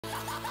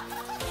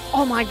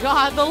Oh my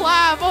god, the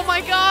laugh! Oh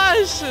my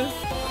gosh!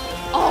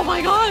 Oh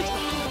my gosh!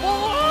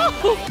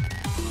 Oh!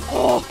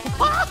 Oh!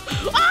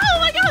 Oh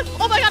my god!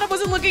 Oh my god, I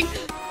wasn't looking!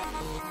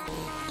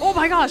 Oh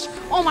my gosh!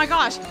 Oh my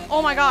gosh!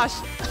 Oh my gosh!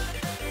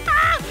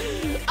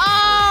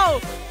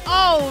 Oh!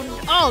 Oh!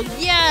 Oh,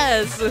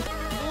 yes!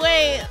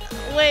 Wait.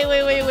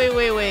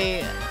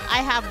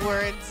 I have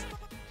words.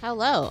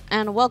 Hello,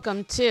 and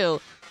welcome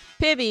to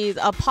Pibby's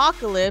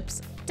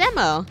Apocalypse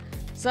demo.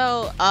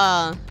 So,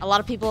 a lot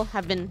of people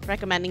have been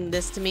recommending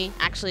this to me.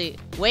 Actually,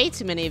 way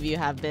too many of you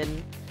have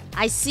been.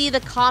 I see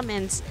the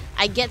comments.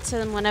 I get to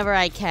them whenever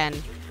I can.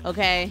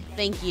 Okay?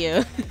 Thank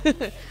you.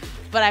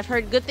 But I've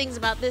heard good things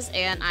about this,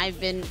 and I've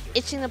been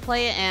itching to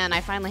play it, and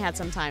I finally had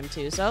some time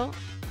to. So,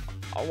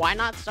 why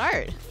not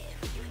start?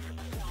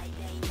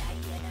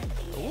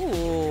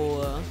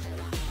 Ooh.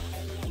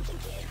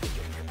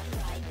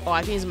 Oh,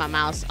 I can use my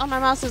mouse. Oh, my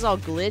mouse is all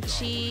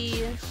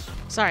glitchy.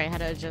 Sorry, I had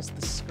to adjust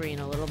the screen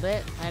a little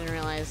bit. I didn't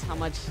realize how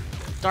much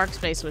dark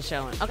space was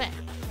showing. Okay.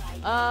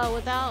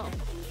 Without...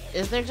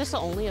 Is there just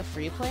only a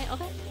free play?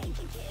 Okay.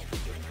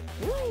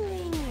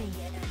 Ooh.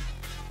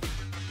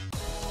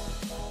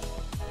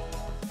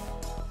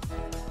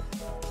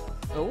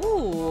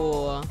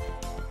 Ooh.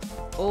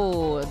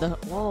 Oh, the...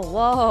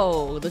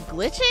 Whoa. The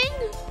glitching?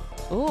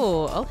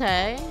 Ooh,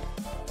 okay.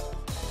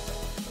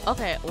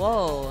 Okay,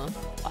 whoa.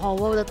 Oh,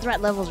 whoa, the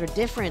threat levels are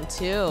different,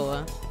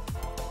 too.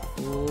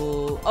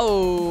 Ooh.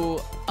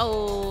 Oh,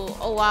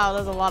 wow,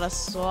 there's a lot of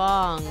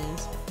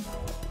songs.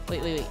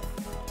 Wait.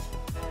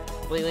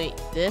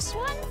 This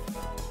one?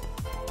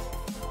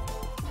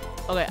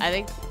 Okay, I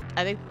think,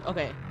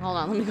 okay, hold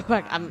on, let me go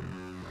back.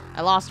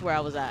 I lost where I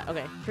was at.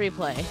 Okay, free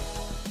play.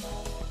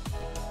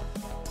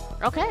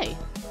 Okay,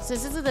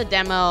 since this is the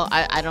demo,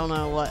 I don't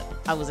know what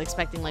I was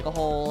expecting, like a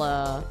whole,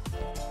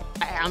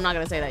 I'm not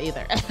gonna say that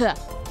either.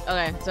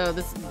 Okay, so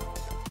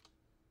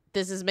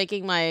this is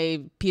making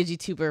my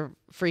PGTuber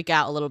freak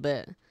out a little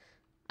bit.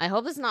 I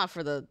hope it's not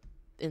for the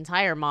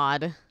entire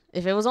mod.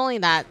 If it was only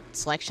that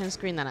selection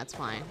screen, then that's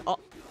fine. Oh.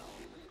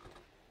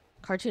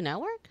 Cartoon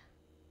Network?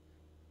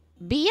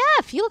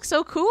 BF, you look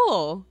so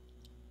cool.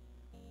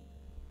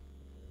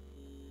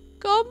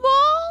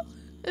 Gumball?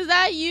 Is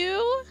that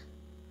you?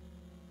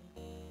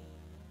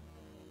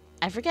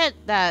 I forget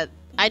that.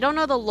 I don't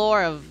know the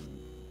lore of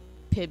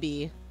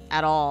Pibby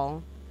at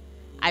all.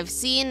 I've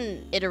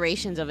seen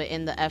iterations of it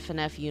in the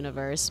FNF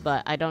universe,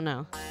 but I don't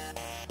know.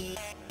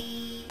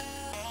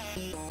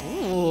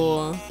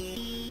 Ooh.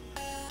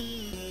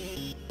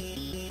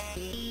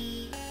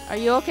 Are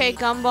you okay,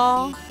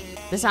 Gumball?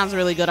 This sounds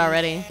really good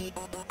already.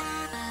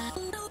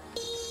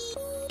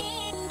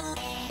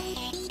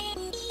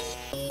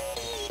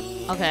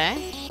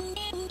 Okay.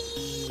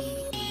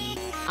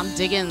 I'm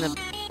digging the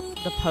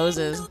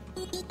poses.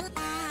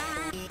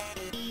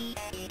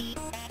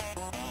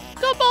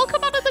 Gumball,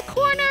 come out of the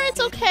corner. It's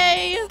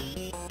okay.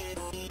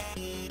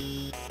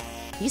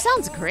 He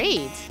sounds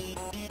great.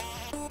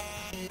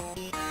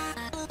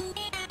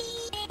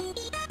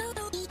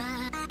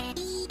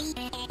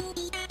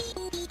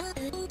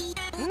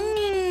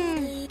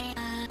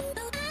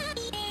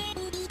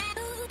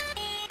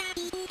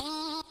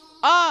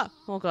 Ah!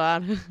 Oh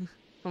god.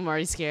 I'm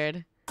already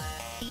scared.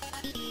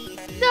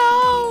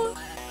 No!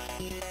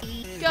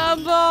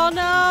 Gumball,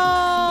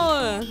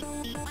 no!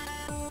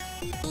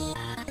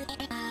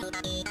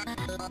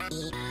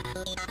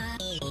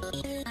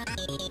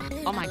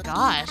 Oh my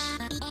gosh.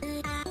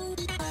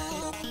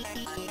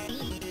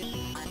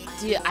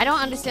 Dude, I don't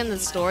understand the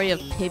story of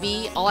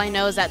Pibby. All I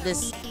know is that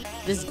this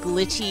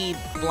glitchy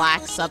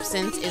black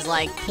substance is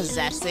like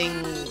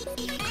possessing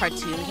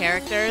cartoon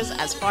characters,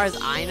 as far as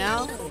I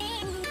know.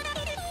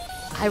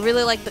 I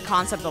really like the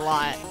concept a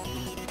lot.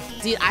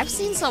 Dude, I've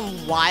seen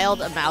some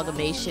wild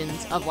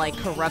amalgamations of like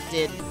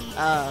corrupted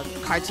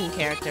cartoon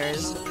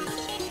characters.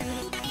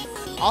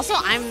 Also,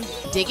 I'm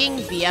digging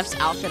BF's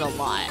outfit a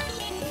lot.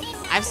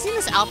 I've seen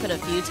this outfit a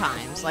few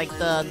times, like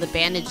the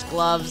bandaged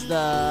gloves,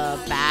 the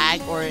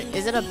bag, or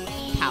is it a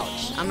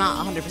pouch? I'm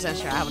not 100%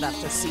 sure. I would have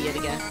to see it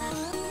again.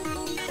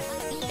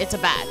 It's a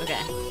bag,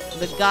 okay.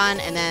 The gun,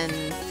 and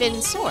then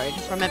Finn's sword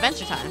from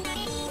Adventure Time.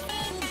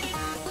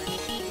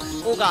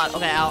 Oh god,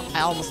 okay,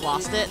 I almost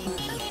lost it.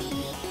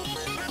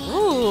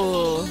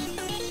 Ooh.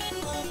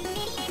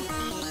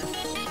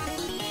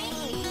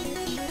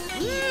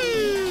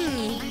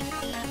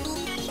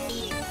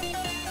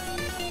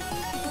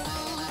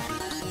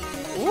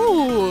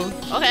 Ooh,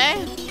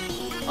 okay.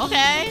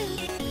 Okay.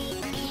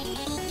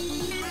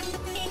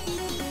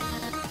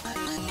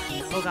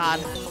 Oh god.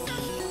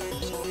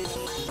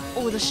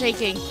 Oh, the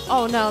shaking.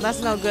 Oh no,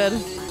 that's no good.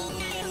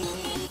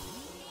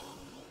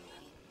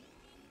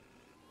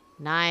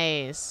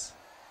 Nice.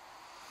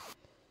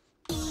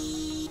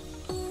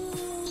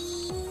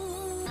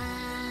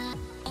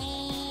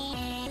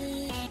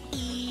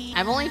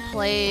 I've only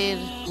played...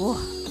 Ooh,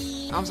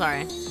 I'm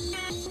sorry.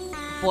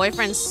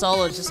 Boyfriend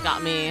Solo just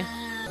got me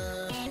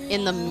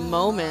in the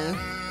moment.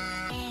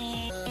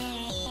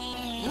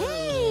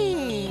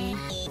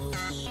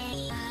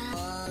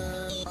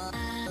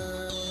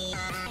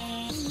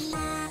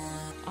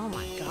 Oh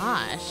my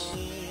gosh.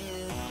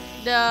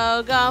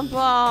 No,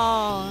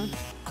 Gumball.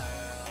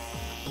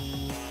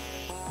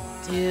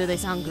 Dude, they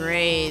sound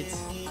great.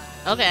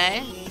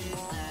 Okay.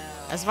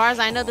 As far as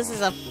I know, this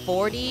is a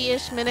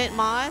 40-ish minute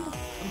mod.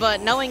 But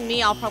knowing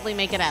me, I'll probably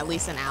make it at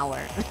least an hour.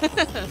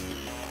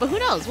 But who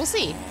knows? We'll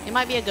see. It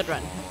might be a good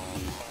run.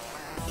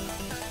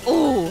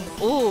 Ooh,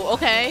 ooh,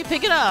 okay.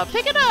 Pick it up,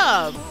 pick it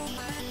up.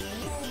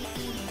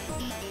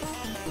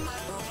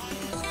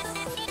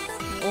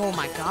 Oh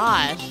my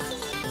gosh.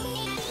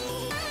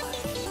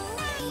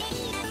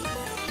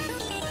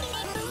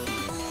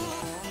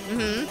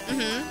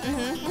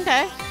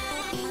 Okay.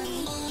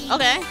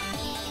 Okay.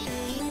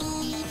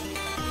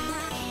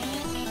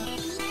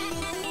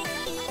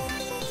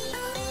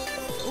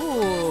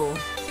 Ooh.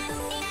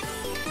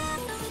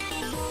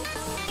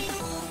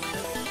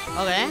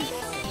 Okay.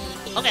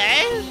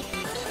 Okay.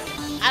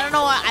 I don't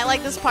know why I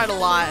like this part a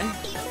lot.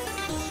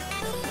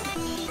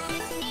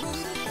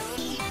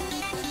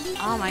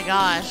 Oh my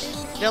gosh.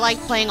 They're like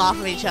playing off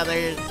of each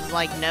other's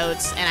like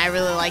notes, and I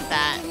really like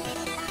that.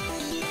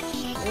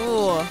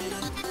 Ooh.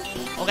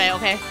 Okay,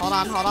 okay. Hold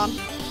on, hold on.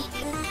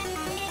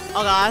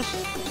 Oh gosh.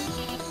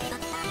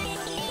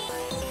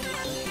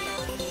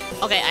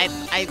 Okay,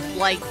 I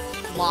like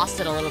lost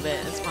it a little bit.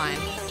 It's fine.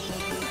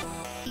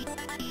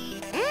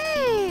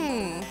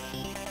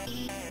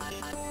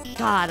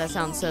 God, that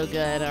sounds so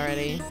good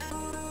already.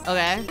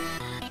 Okay.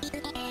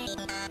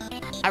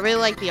 I really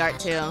like the art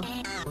too.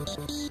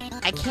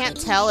 I can't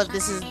tell if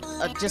this is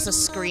just a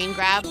screen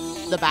grab,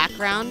 the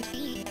background.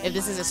 If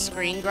this is a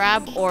screen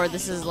grab or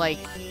this is like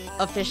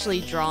officially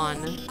drawn.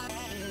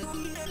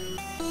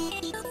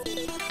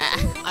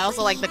 I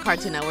also like the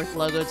Cartoon Network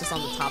logo just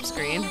on the top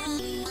screen.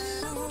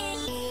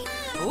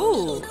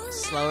 Ooh,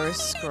 slower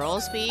scroll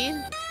speed.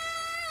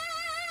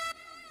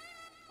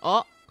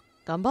 Oh,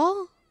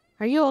 Gumball?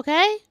 Are you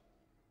okay?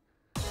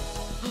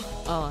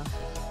 Oh.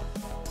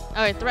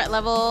 Alright, threat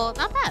level,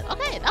 not bad.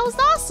 Okay, that was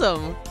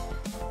awesome.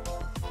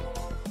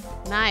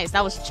 Nice,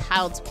 that was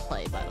child's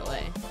play, by the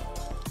way.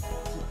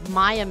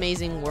 My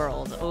Amazing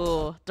World.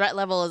 Ooh, threat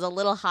level is a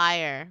little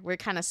higher. We're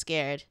kind of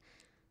scared.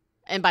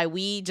 And by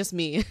we, just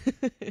me.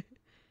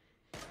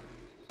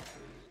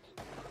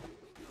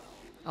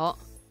 Oh.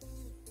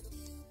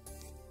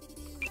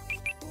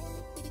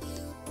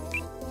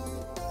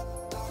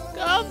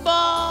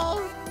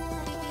 Gumball!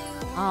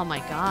 Oh my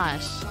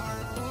gosh.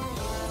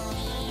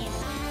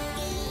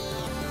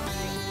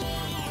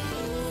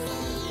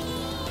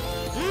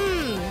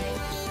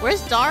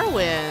 Where's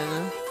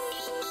Darwin?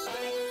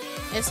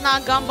 It's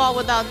not Gumball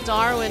without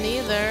Darwin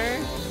either.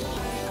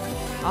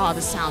 Oh,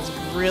 this sounds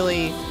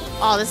really...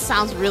 Oh, this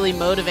sounds really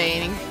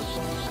motivating.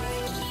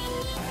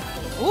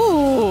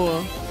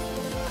 Ooh.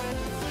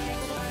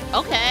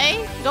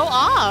 Okay, go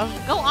off.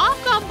 Go off,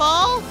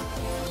 Gumball.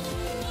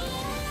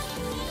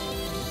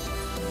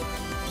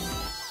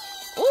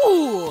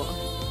 Ooh,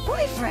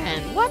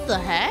 boyfriend, what the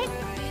heck?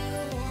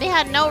 They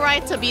had no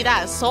right to be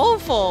that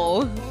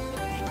soulful.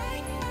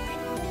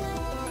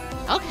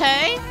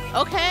 Okay,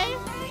 okay.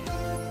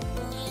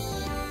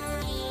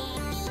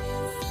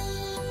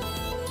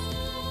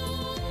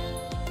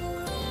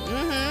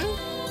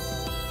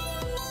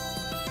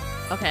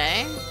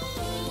 Okay.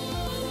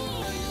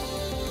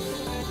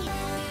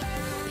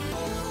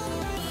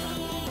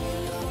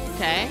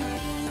 Okay.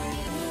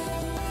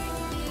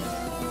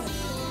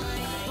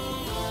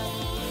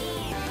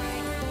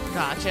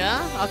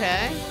 Gotcha.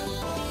 Okay.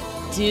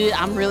 Dude,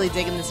 I'm really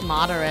digging this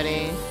mod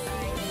already.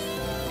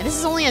 And this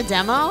is only a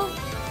demo?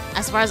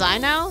 As far as I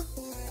know?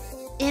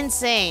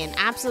 Insane.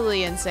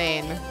 Absolutely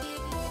insane.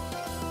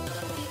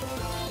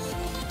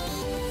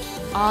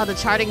 Oh, the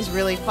charting's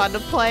really fun to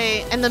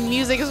play. And the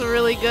music is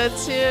really good,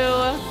 too.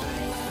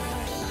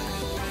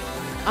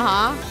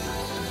 Uh-huh.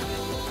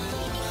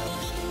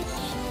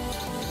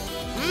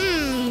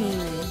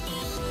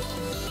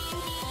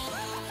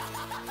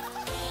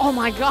 Oh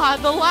my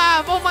god, the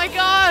laugh! Oh my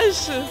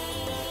gosh!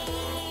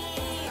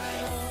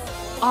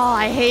 Oh,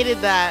 I hated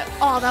that.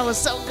 Oh, that was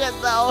so good,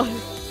 though.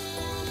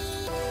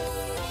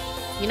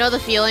 You know the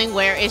feeling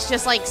where it's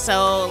just like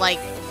so like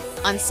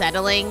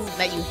unsettling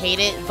that you hate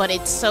it, but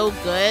it's so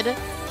good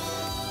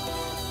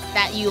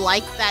that you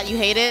like that you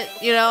hate it,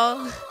 you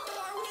know?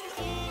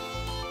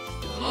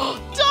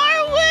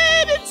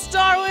 Darwin! It's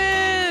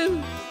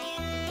Darwin!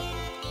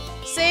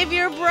 Save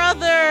your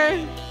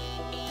brother!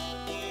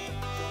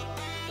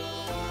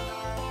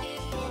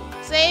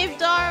 Save him,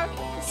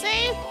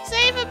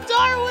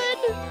 Darwin!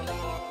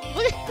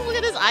 Look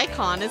at his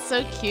icon, it's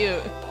so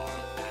cute.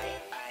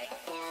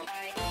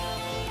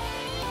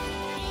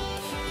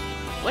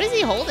 What is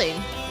he holding?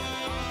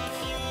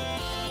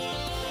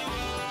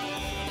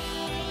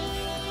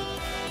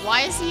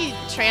 Why is he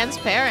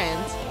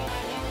transparent?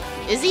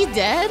 Is he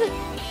dead?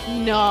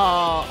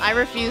 No, I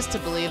refuse to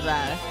believe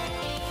that.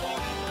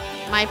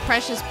 My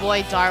precious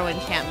boy Darwin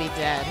can't be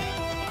dead.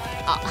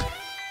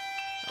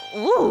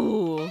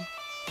 Ooh.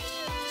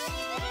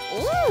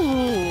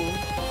 Ooh.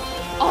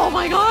 Oh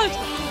my gosh.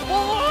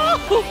 Whoa.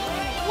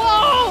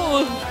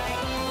 Whoa.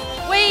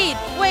 Wait.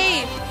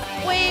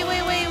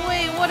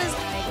 What is...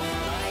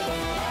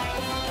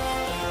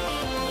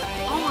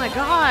 my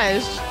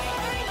gosh.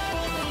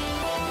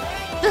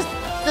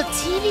 The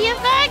TV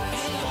effect?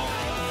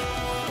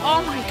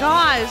 Oh my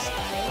gosh.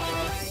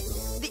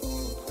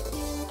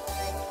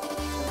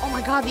 Oh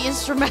my god, the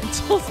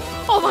instrumentals.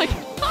 Oh my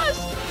gosh.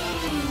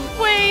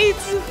 Wait,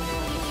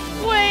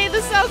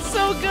 this sounds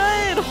so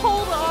good.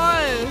 Hold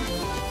on.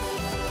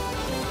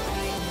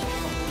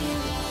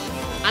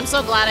 I'm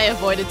so glad I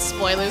avoided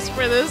spoilers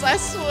for this, I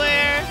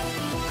swear.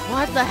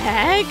 What the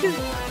heck?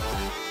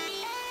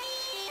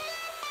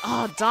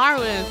 Oh,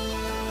 Darwin.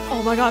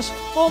 Oh my gosh,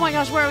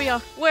 where are we?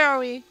 Where are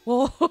we?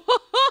 Whoa. Oh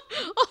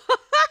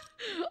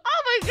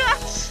my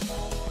gosh.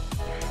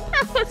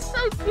 That was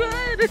so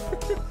good.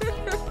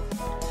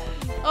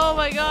 Oh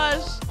my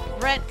gosh.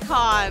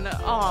 Retcon.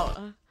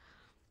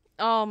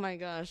 Oh my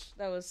gosh.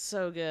 That was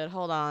so good.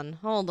 Hold on.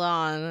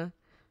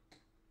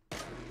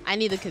 I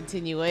need the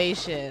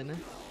continuation.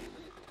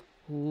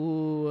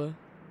 Ooh.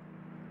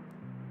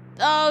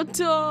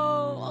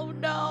 Oh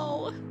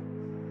no.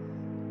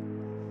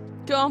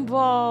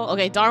 Gumball.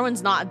 Okay,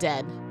 Darwin's not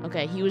dead.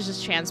 Okay, he was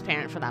just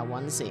transparent for that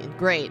one scene.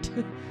 Great.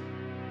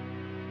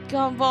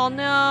 Gumball,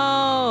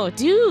 no.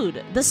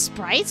 Dude, the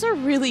sprites are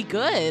really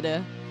good.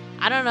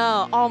 I don't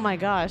know. Oh my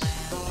gosh.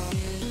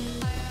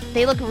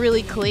 They look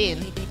really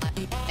clean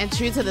and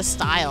true to the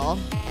style.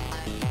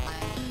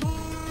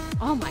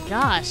 Oh my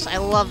gosh. I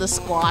love the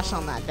squash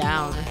on that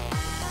down.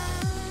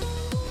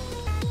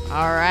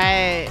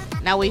 Alright.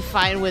 Now we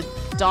fight with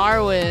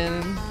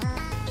Darwin.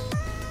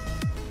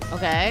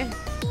 Okay.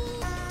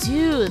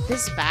 Dude,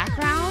 this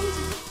background?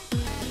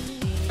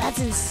 That's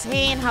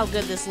insane how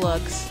good this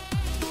looks.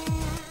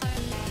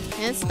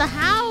 And it's the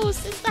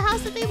house. It's the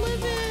house that they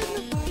live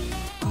in.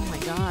 Oh my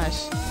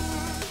gosh.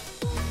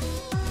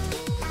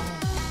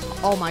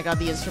 Oh my god,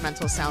 the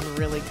instrumentals sound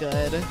really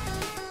good.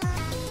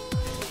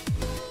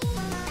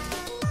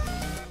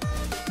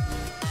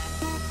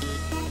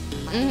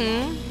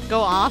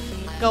 Go off,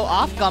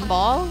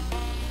 Gumball.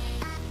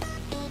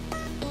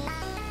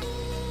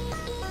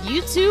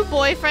 You too,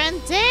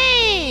 boyfriend.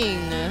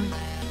 Dang.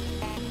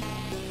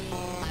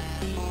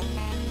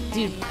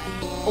 Dude.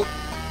 Oh,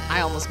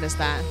 I almost missed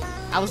that.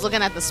 I was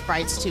looking at the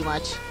sprites too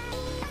much.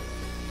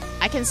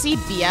 I can see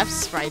BF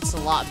sprites a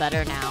lot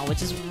better now,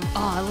 which is...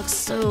 Oh, it looks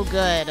so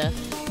good.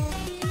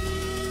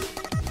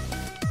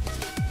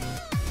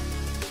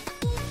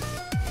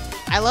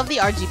 I love the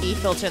RGB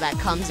filter that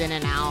comes in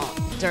and out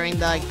during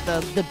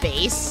the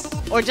bass,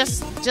 or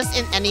just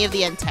in any of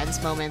the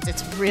intense moments.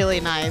 It's really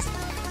nice.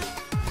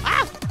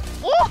 Ah!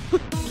 Oh!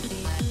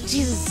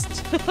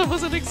 Jesus, I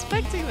wasn't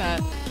expecting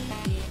that.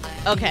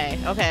 Okay.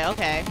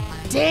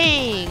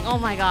 Dang! Oh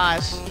my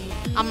gosh.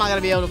 I'm not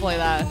gonna be able to play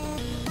that.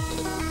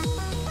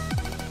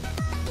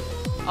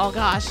 Oh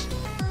gosh.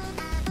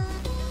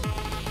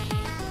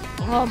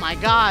 Oh my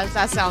gosh,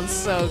 that sounds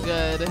so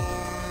good.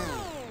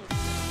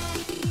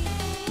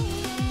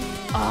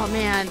 Oh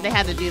man, they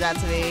had to do that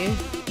to me.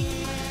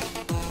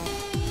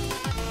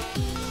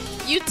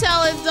 You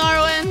tell it,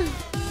 Darwin.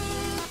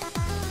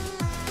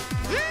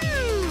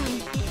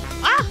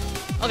 Ah!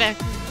 Okay.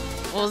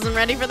 Wasn't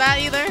ready for that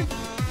either.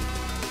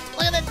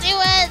 Look at them do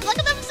it! Look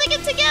at them sing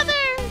it together!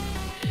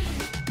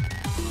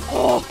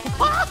 Oh!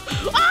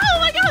 Oh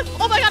my god!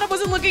 Oh my god, I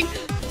wasn't looking!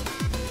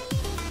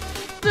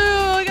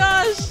 Oh my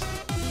gosh!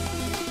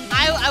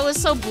 I was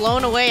so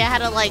blown away. I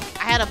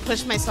had to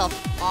push myself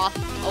off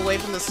away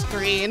from the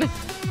screen.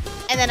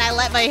 And then I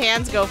let my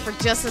hands go for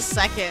just a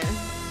second.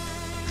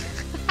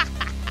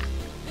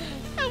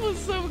 That was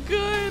so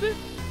good.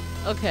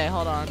 Okay,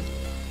 hold on.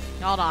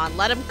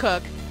 Let him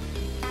cook.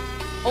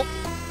 Oh.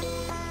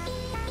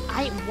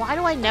 Why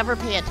do I never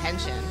pay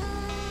attention?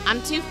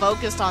 I'm too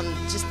focused on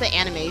just the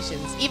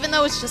animations, even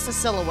though it's just a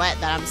silhouette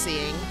that I'm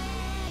seeing.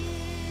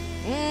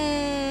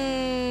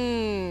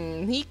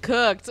 He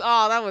cooked.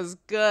 Oh, that was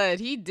good.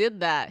 He did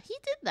that.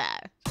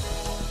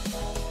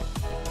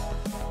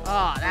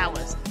 Oh, that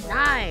was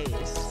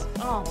nice.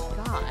 Oh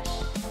my gosh.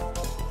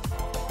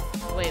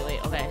 Wait.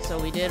 Okay, so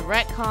we did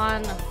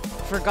Retcon,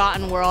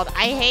 Forgotten World.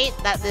 I hate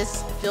that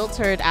this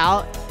filtered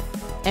out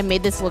and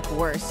made this look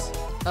worse.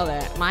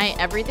 Okay,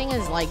 everything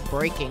is like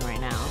breaking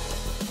right now.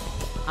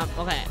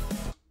 Okay,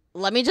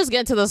 let me just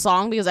get to the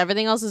song because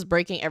everything else is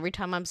breaking every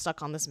time I'm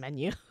stuck on this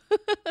menu.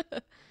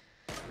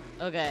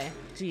 Okay,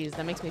 jeez,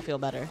 that makes me feel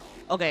better.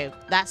 Okay,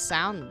 that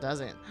sound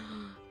doesn't.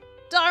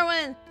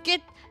 Darwin,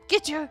 get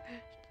your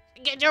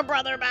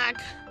brother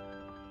back.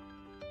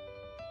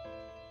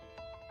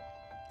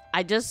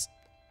 I just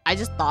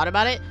thought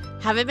about it.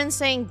 Have I been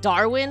saying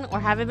Darwin or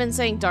have I been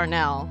saying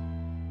Darnell?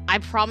 I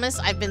promise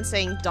I've been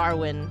saying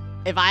Darwin.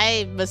 If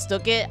I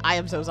mistook it, I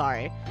am so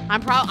sorry.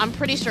 I'm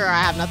pretty sure I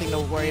have nothing to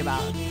worry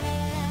about.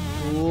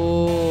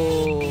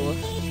 Ooh.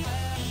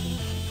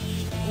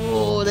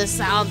 Ooh, this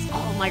sounds,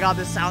 oh my god,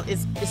 it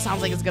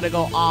sounds like it's gonna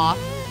go off.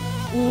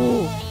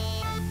 Ooh.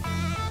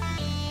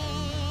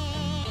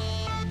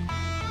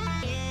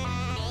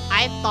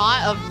 I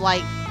thought of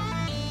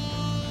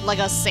like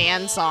a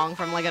sand song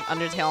from like an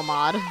Undertale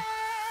mod.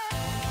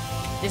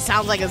 It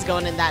sounds like it's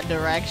going in that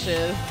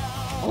direction.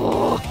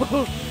 Oh.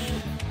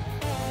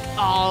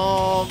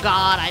 Oh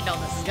God, I know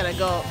this is gonna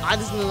go. I'm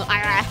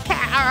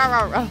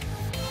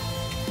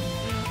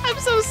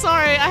so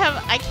sorry.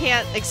 I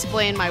can't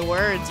explain my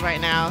words right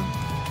now.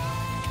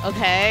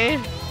 Okay.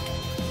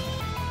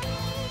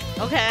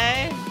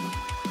 Okay.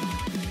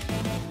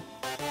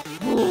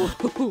 Ooh.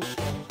 Ooh.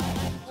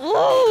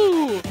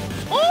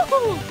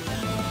 Ooh.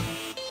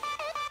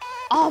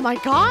 Oh my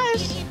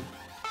gosh.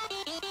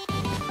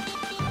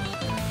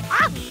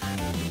 Ah.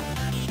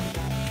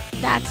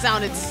 That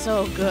sounded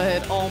so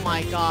good. Oh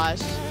my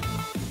gosh.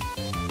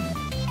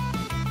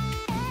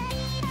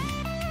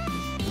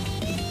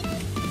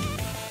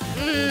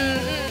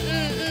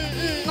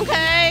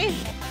 Okay.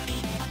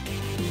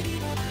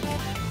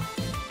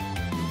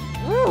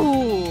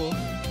 Ooh.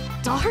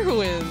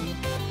 Darwin.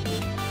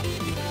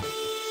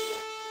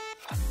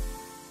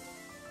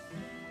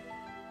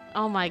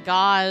 Oh my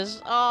gosh.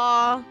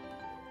 Oh.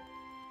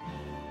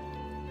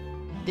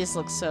 This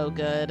looks so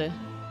good.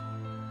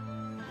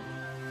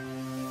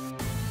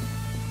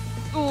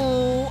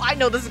 Ooh, I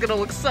know this is gonna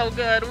look so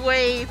good.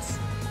 Wait.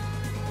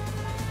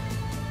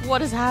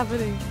 What is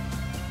happening?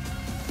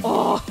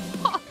 Oh.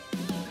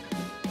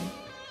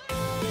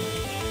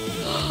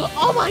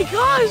 Oh my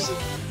gosh.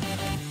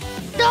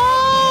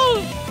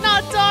 No!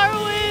 Not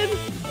Darwin!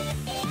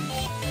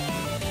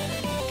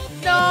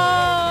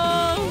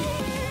 No!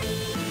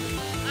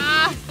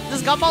 Ah!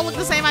 Does Gumball look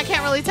the same? I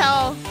can't really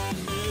tell.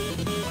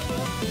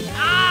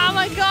 Ah,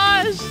 my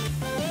gosh!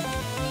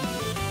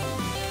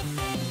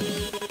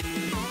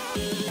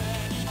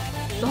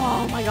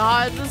 Oh my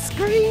god, the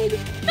screen!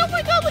 Oh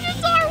my god, look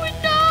at Darwin!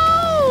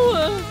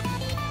 No!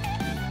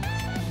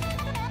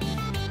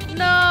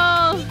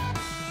 No!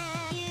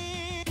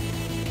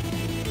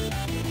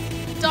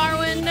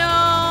 Darwin,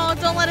 no!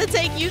 Don't let it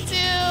take you too!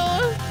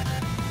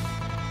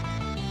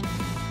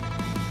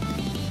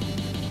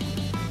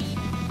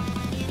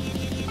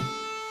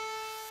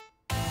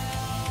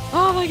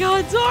 Oh my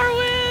god,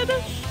 Darwin!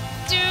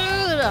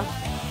 Dude!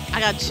 I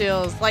got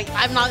chills. Like,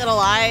 I'm not gonna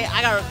lie,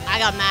 I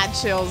got mad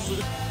chills.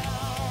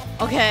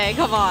 Okay,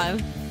 come on.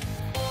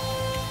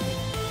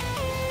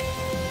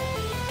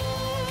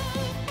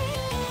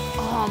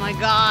 Oh my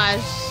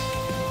gosh.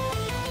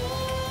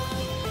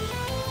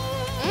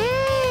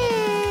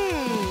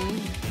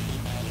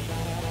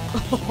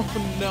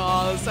 Oh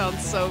no, that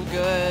sounds so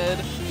good.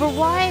 For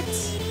what?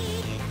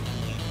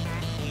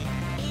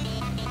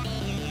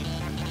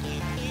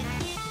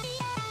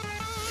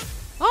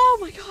 Oh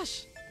my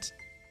gosh.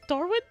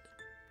 Darwin?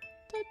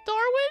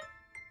 Darwin?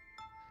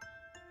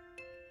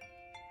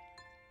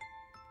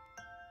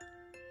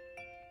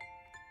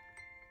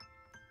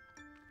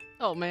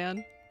 Oh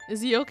man.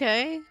 Is he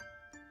okay?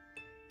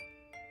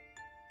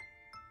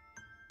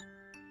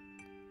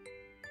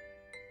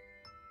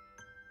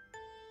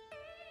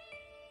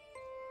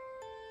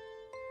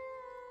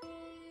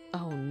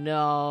 Oh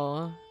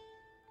no.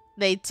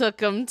 They took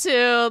him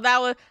too.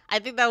 I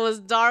think that was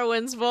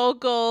Darwin's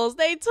vocals.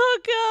 They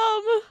took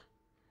him.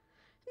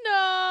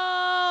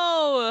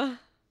 No.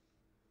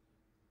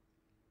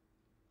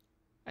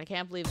 I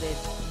can't believe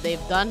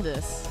they've done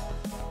this.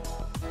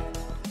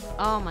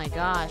 Oh my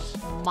gosh.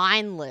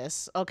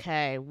 Mindless.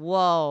 Okay.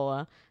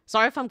 Whoa.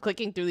 Sorry if I'm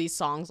clicking through these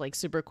songs like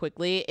super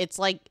quickly. It's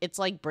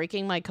like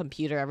breaking my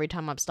computer every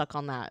time I'm stuck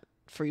on that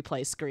free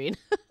play screen.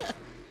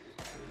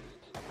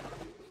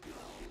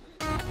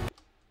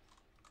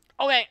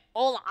 Okay,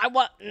 hold on.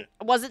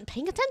 I wasn't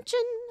paying attention.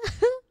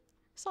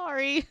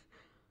 Sorry.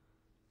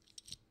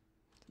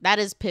 That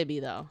is Pibby,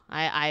 though.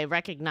 I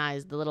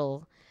recognize the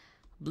little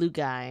blue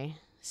guy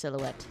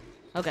silhouette.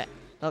 Okay,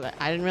 okay.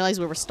 I didn't realize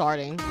we were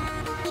starting.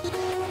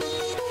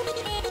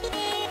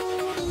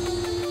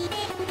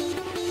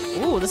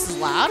 Ooh, this is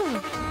loud.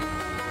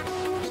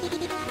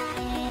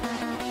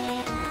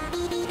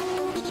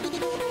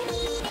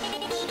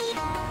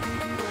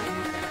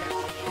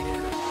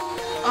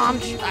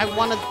 I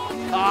want to...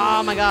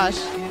 Oh my gosh.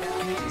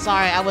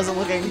 Sorry, I wasn't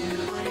looking.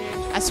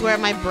 I swear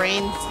my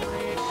brain's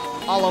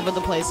all over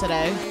the place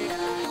today.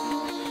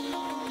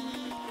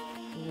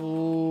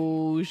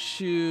 Oh,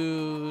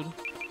 shoot.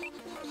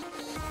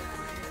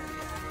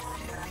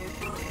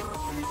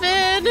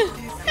 Finn!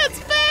 It's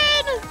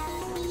Finn!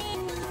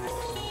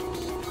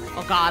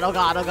 Oh god, oh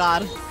god, oh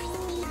god.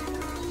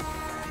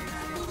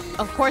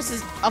 Of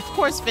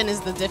course Finn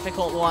is the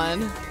difficult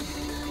one.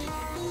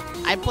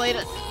 I played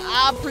a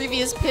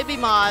previous Pibby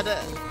mod.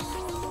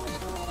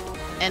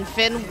 And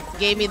Finn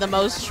gave me the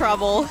most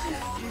trouble.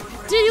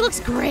 Dude, he looks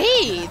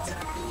great!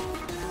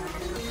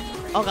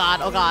 Oh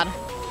god, oh god.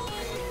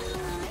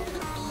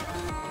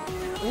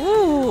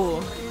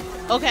 Ooh.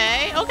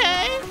 Okay,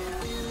 okay.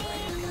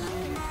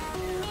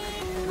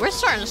 We're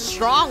starting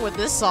strong with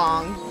this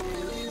song.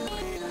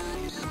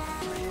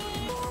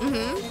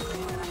 Mm-hmm.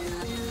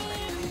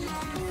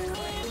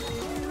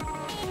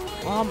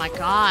 Oh my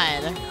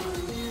god.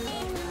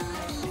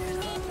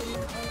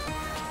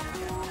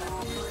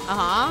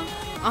 Uh-huh.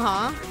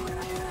 Uh-huh.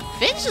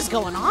 Finn's just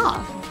going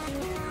off.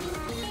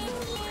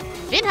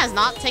 Finn has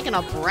not taken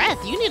a breath.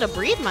 You need to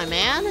breathe, my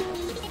man.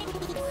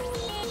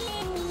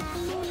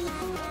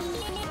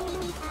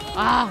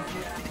 Ah.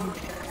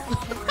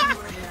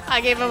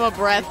 I gave him a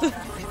breath.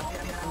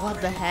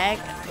 What the heck?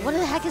 What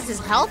the heck is this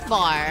health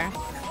bar?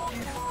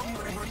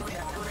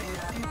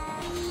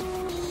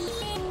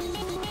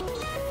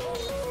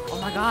 Oh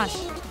my gosh.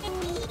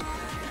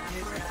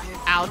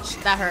 Ouch,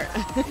 that hurt.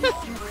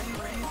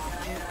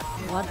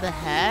 What the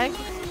heck?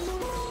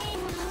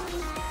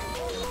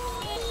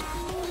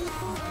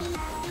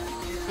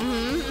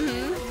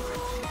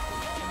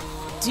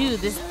 Dude,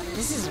 this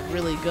is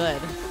really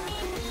good.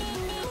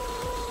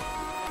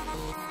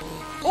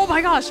 Oh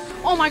my gosh!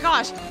 Oh my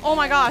gosh! Oh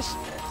my gosh!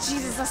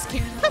 Jesus, that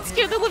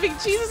scared the living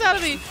Jesus out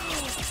of me.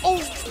 Oh,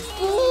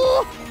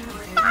 ooh.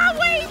 Ah,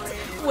 wait!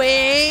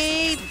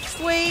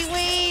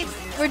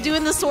 We're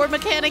doing the sword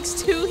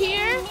mechanics too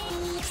here?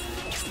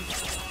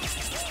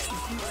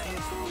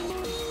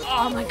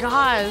 Oh my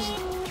gosh.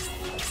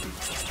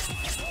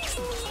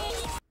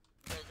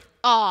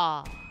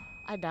 Aw,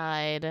 I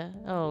died.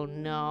 Oh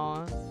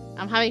no.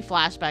 I'm having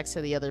flashbacks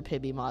to the other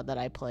Pibby mod that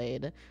I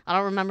played. I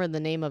don't remember the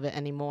name of it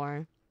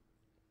anymore.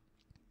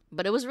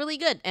 But it was really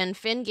good, and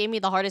Finn gave me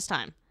the hardest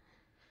time.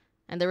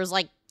 And there was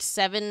like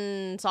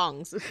 7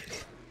 songs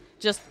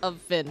just of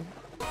Finn.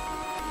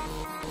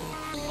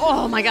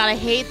 Oh my god, I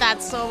hate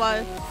that so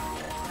much.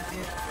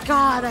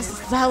 God,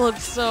 that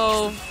looks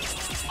so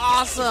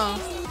awesome.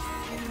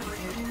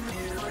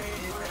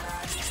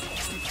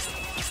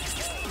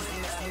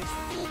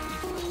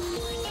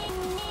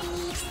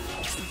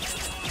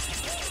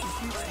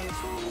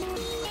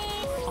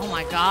 Oh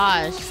my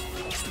gosh.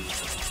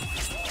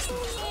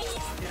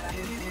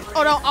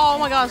 Oh no, oh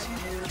my gosh.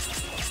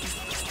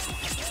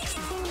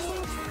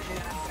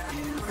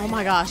 Oh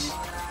my gosh.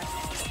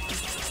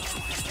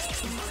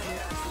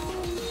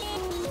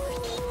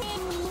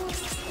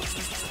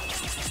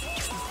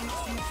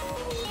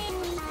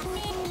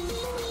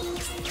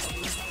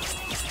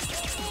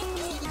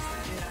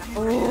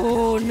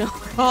 Oh no.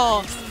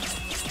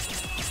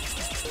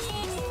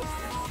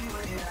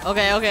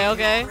 Okay.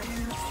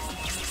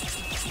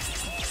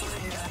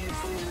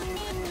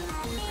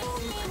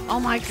 Oh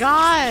my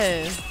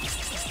god.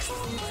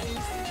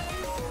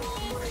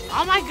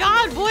 Oh my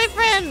god,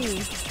 boyfriend!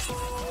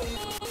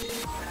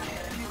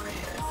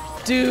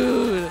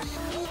 Dude.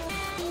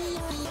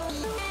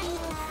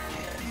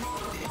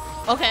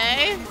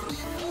 Okay.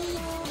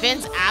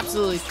 Finn's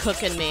absolutely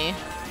cooking me.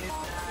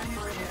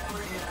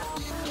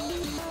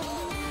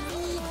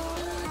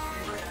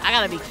 I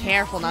gotta be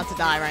careful not to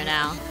die right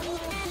now.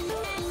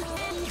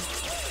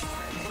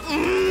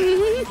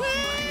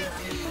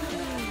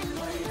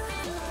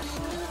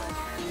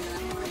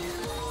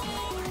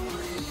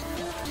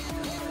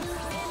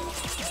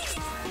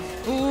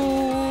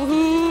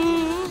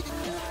 Ooh.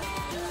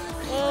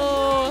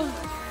 Oh.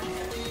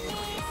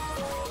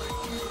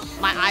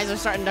 My eyes are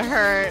starting to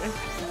hurt.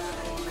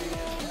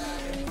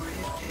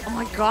 Oh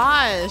my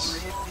gosh.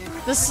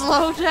 The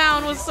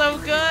slowdown was so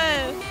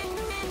good.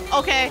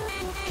 Okay,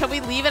 can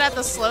we leave it at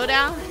the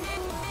slowdown?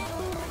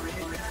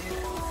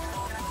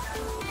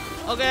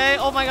 Okay,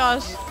 oh my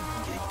gosh.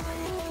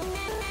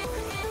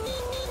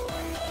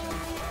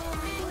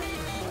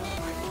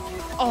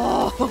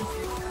 Oh.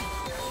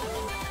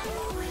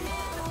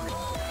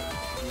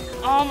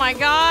 Oh my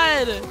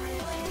god!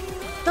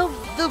 The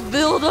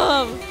build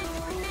up!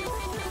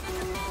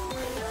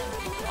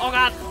 Oh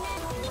god!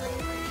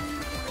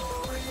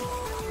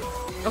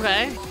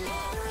 Okay.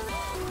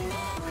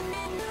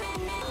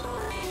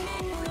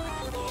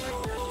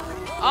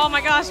 Oh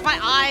my gosh, my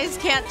eyes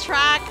can't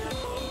track!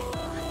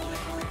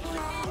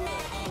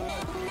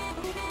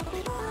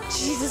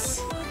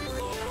 Jesus!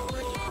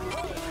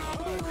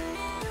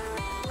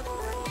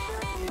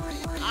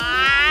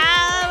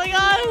 Ah, oh my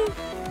god!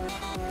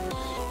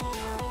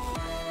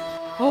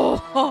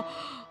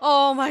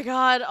 Oh my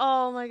god,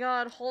 oh my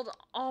god, hold on.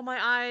 Oh my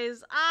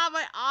eyes. Ah,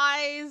 my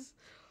eyes.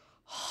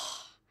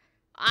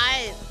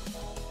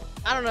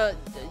 I don't know,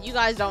 you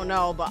guys don't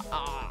know, but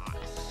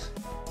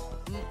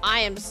I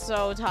am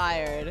so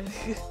tired.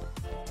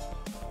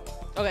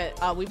 Okay,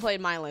 we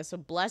played Mindless, so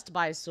blessed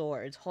by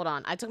swords. Hold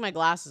on, I took my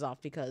glasses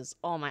off because,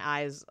 oh my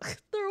eyes,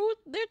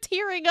 they're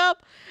tearing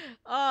up.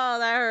 Oh,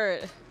 that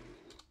hurt.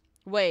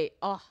 Wait,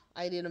 oh,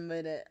 I need a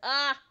minute.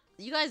 Ah,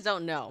 you guys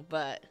don't know,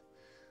 but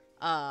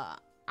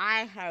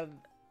I have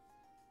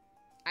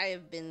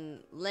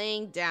been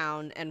laying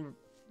down and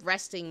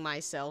resting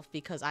myself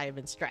because I have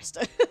been stressed.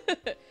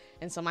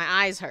 And so my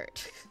eyes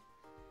hurt.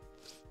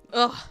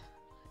 Ugh.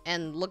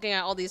 And looking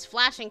at all these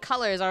flashing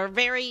colors are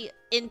very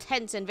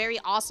intense and very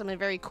awesome and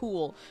very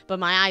cool, but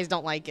my eyes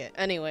don't like it.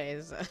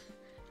 Anyways.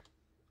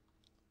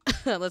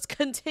 Let's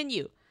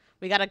continue.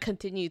 We gotta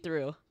continue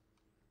through.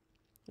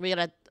 We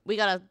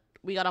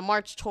gotta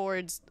march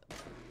towards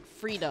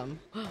freedom.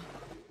 Oh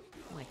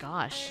my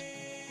gosh.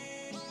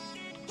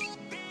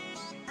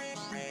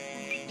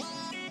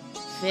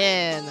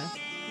 Finn.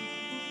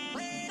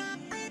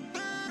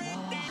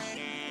 Oh,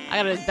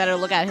 I gotta better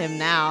look at him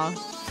now.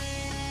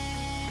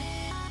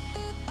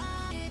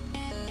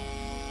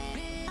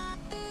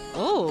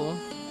 Oh.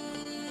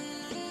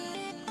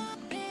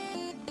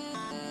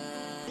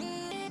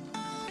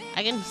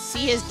 I can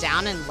see his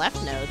down and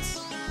left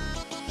notes.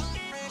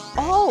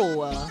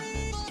 Oh!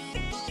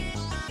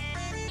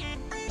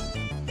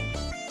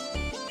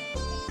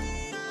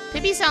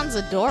 Pibby sounds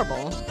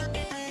adorable.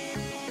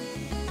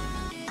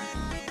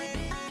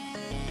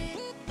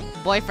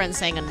 Boyfriend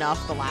sang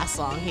enough the last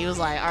song. He was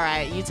like,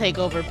 alright, you take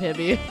over,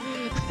 Pibby.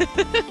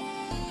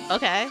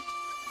 Okay.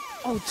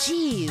 Oh,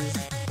 jeez.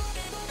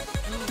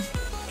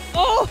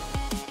 Oh!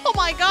 Oh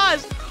my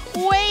gosh!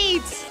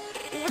 Wait!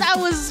 That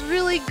was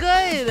really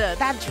good!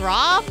 That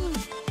drop?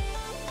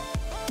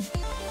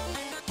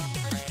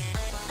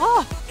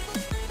 Oh!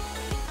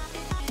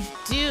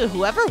 Dude,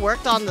 whoever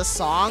worked on the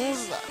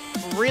songs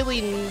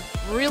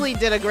really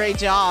did a great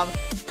job.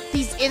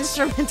 These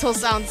instrumentals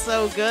sound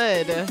so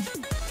good.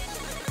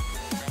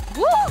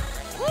 Woo!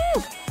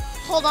 Woo!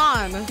 Hold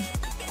on.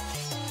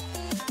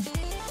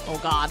 Oh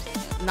god,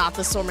 not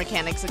the sword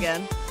mechanics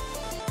again.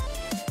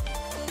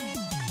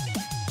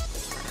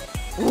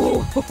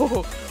 Ooh.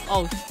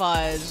 Oh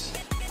fudge.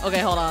 Okay,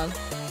 hold on.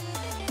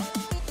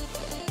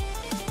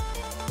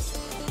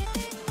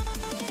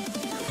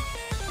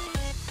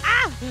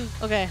 Ah!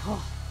 Okay.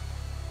 Oh.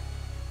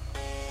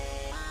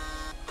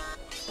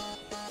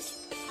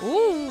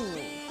 Ooh,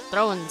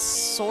 throwing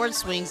sword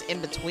swings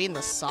in between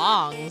the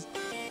songs.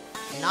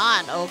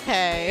 Not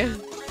okay.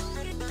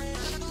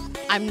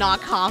 I'm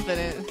not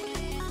confident.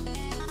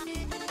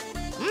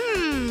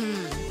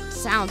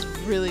 Sounds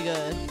really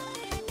good.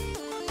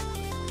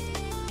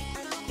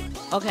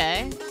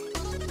 Okay.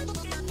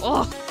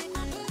 Oh.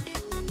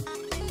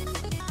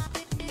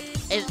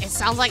 It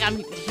sounds like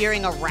I'm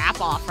hearing a rap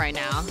off right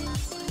now.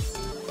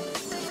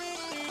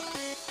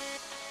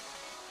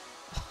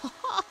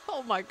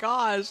 Oh my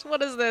gosh,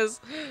 what is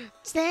this?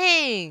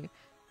 Dang.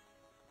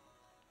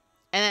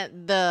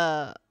 And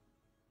the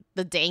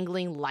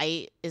dangling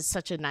light is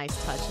such a nice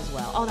touch as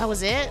well. Oh, that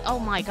was it? Oh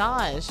my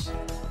gosh.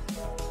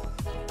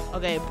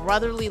 Okay,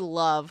 brotherly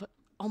love.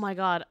 Oh my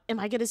god, am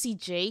I gonna see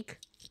Jake?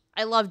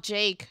 I love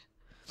Jake.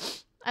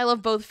 I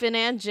love both Finn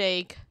and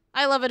Jake.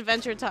 I love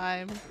Adventure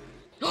Time.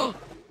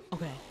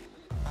 Okay.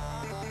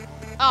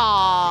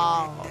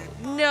 Oh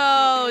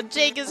no,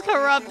 Jake is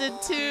corrupted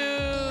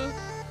too.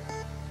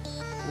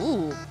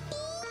 Ooh.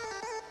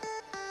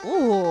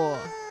 Ooh.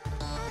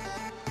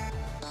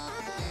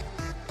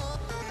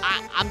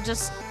 I'm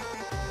just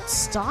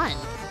stunned.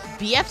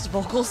 BF's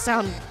vocals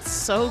sound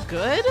so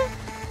good.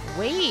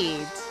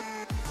 Wait.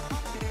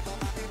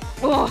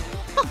 Oh.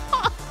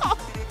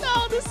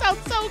 No, this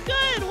sounds so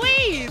good.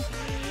 Wait.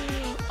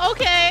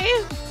 Okay.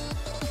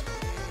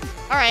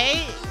 All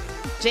right.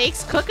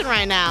 Jake's cooking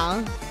right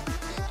now.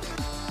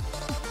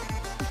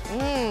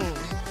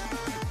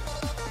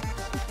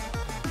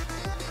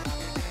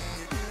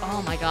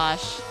 Oh my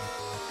gosh.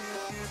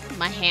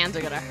 My hands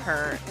are gonna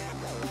hurt.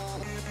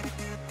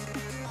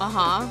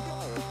 Uh-huh.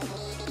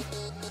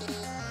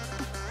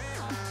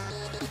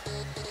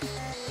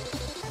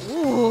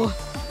 Ooh.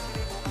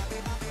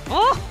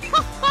 Oh!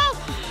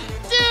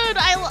 Dude,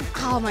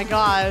 oh my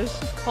gosh.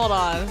 Hold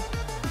on.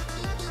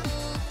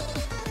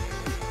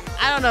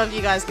 I don't know if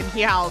you guys can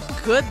hear how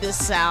good this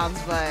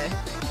sounds, but...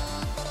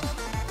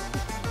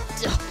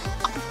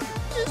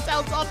 This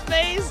sounds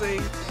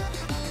amazing.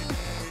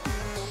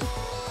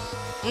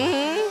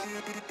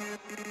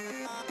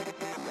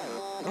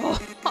 Oh,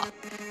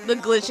 the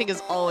glitching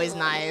is always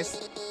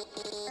nice.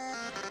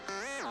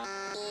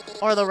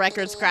 Or the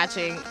record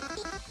scratching.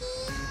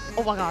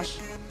 Oh my gosh.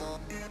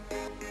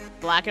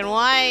 Black and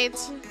white.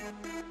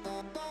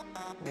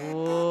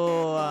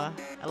 Ooh. I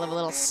love a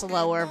little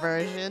slower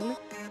version.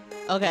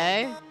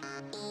 Okay.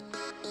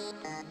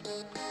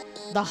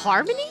 The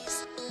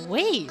harmonies?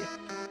 Wait.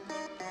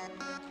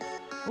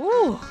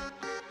 Ooh.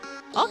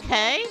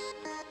 Okay.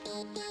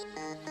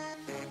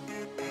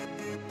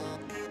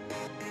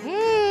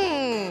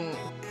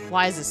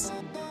 Why is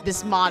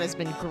this mod has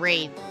been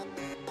great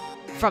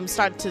from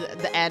start to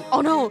the end.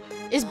 Oh no,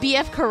 is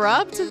BF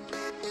corrupt?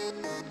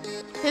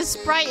 His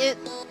sprite, it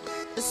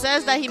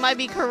says that he might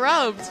be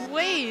corrupt.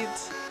 Wait.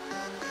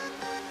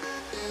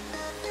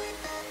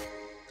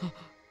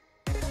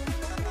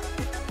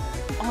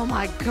 Oh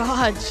my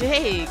god,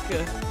 Jake.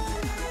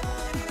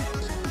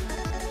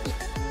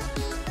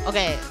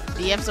 Okay,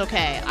 BF's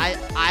okay.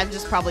 I'm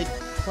just probably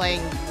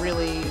playing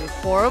really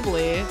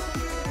horribly.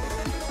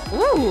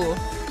 Ooh.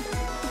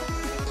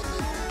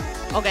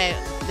 Okay,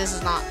 this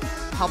is not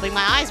helping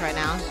my eyes right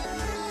now.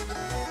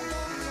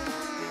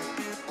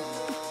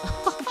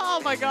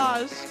 Oh my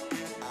gosh.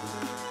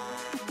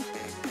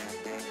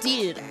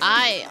 Dude,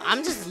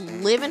 I'm just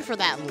living for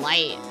that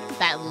light.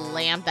 That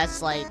lamp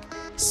that's like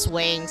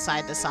swaying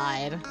side to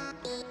side.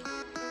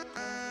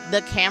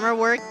 The camera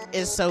work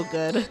is so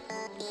good.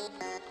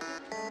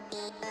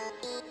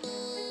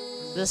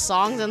 The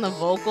songs and the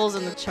vocals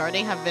and the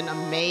charting have been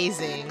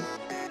amazing.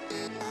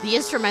 The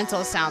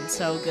instrumentals sound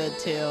so good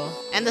too.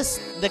 And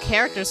the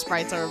character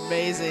sprites are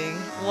amazing.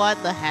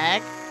 What the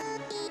heck?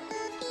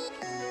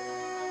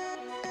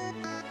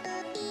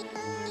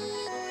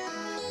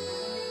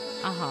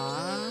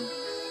 Uh-huh.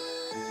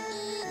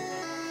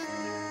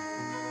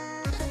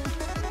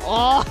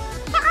 Oh!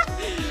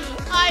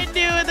 I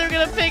knew it, they were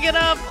gonna pick it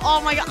up. Oh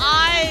my god,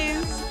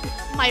 eyes.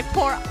 My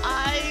poor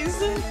eyes.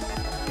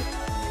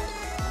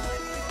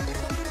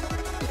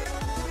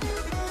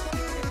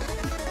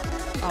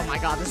 Oh my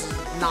god, this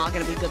is not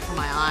gonna be good for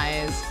my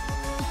eyes.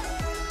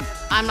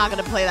 I'm not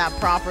gonna play that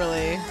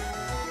properly.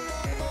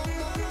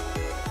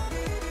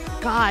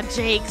 God,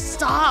 Jake,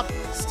 stop!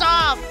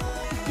 Stop!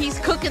 He's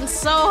cooking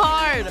so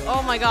hard!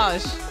 Oh my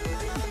gosh.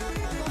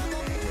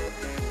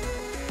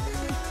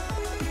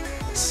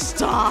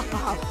 Stop!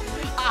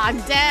 I'm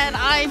dead!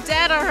 I'm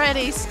dead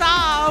already!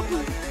 Stop!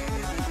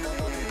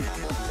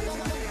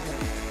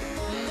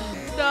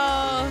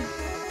 No!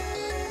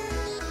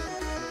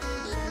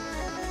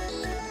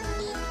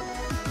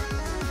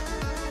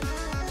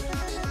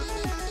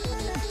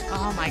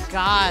 Oh my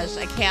gosh,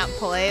 I can't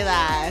play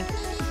that.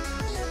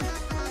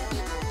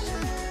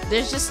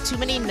 There's just too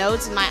many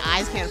notes and my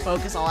eyes can't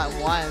focus all at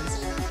once.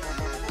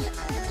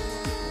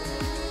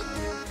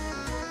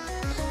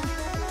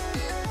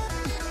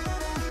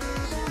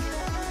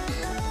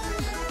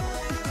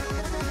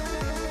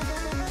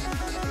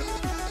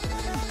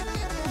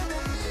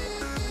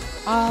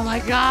 Oh my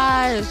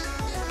gosh.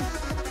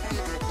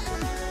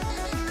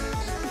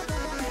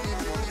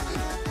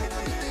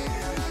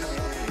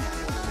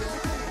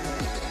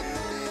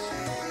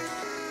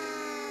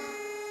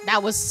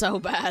 That was so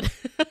bad.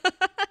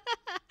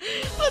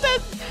 But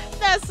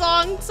that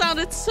song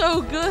sounded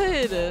so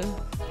good.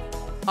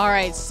 All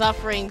right,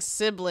 Suffering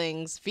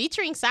Siblings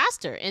featuring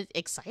Saster.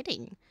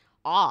 Exciting.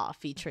 Aw,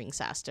 featuring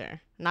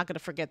Saster. Not gonna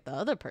forget the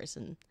other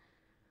person.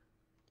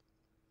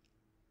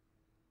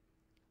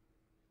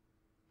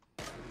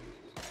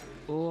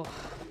 Oh,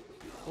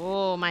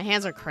 oh, my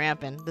hands are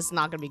cramping. This is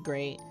not gonna be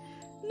great.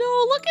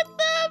 No, look at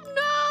them.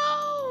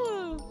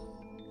 No.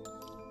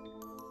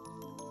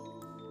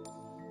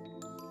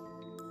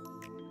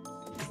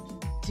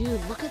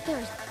 Dude, look at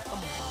their...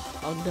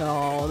 Oh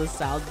no, this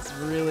sounds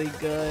really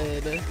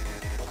good.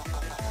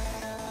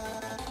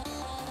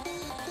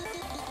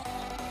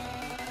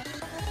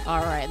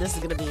 Alright, this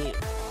is gonna be...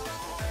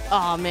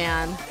 Oh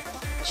man.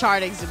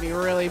 Charting's gonna be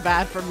really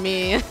bad for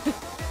me.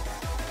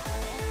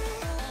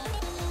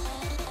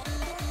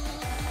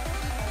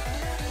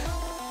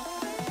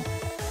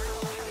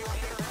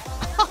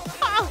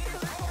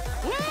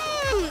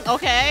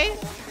 Okay.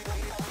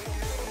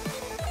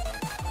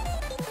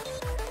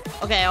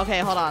 Okay,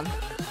 hold on.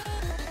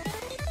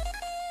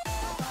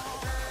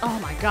 Oh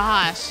my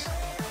gosh.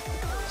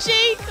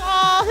 Jake,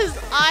 oh, his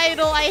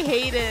idol, I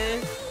hate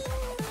it.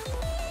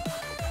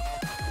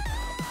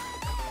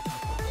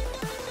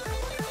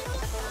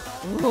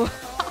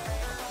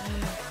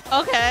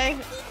 Okay.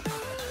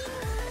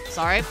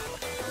 Sorry.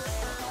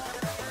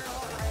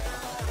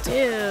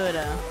 Dude,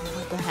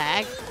 what the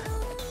heck?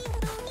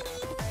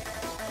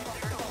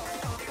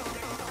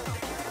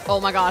 Oh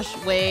my gosh,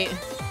 wait.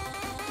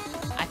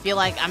 I feel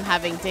like I'm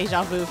having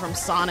deja vu from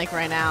Sonic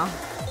right now.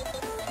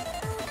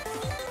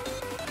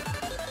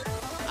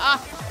 Ah,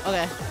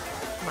 okay.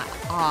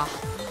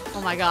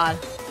 Oh my god.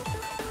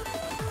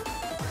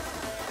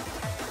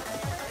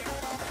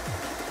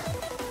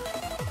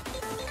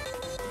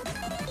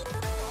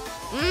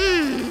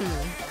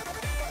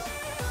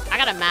 I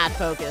got a mad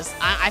focus.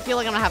 I feel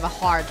like I'm gonna have a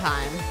hard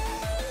time.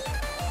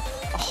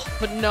 Oh,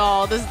 but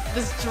no, this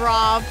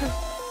drop.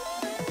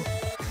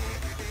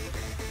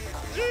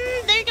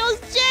 There goes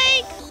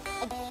Jake!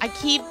 I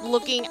keep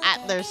looking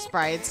at their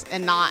sprites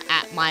and not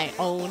at my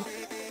own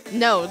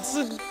notes.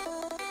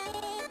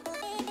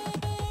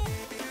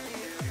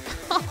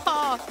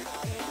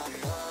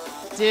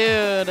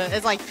 Dude,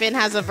 it's like Finn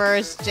has a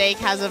verse, Jake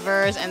has a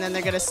verse, and then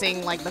they're gonna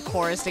sing like the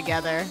chorus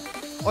together.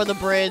 Or the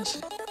bridge.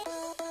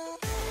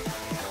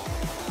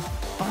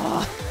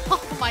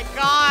 Oh my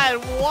god,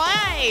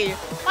 why?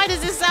 Why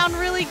does this sound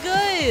really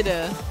good?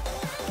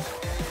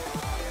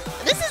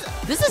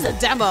 This is a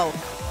demo.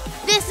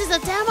 This is a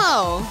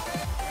demo.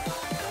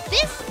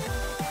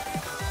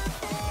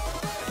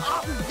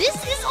 This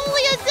is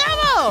only a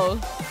demo.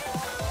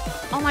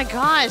 Oh my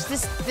gosh,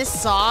 this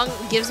song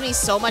gives me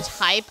so much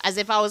hype as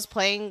if I was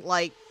playing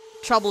like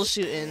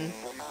troubleshooting.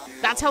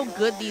 That's how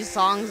good these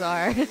songs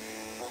are.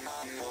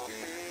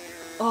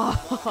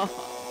 Oh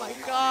my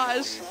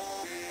gosh.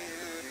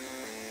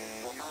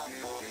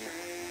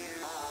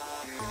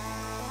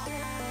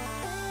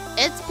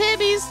 It's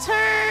Pibby's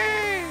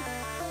turn.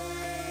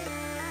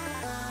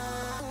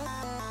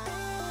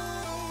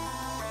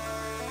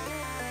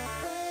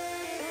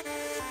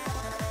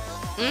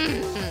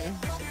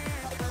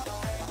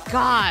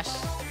 Gosh,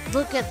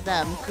 look at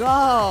them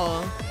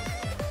go.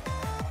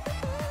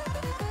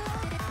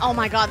 Oh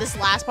my god, this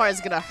last part is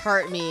gonna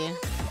hurt me.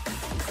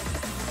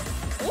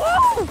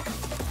 Woo!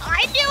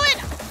 I knew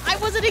it! I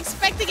wasn't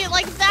expecting it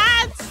like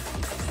that!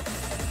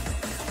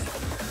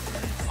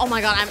 Oh my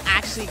god, I'm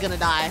actually gonna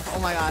die. Oh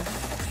my god.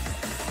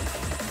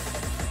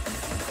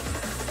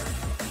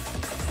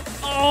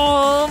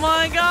 Oh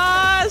my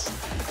gosh!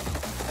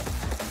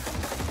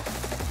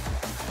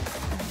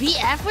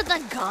 VF with a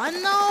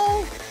gun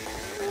though?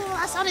 Ooh,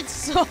 that sounded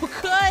so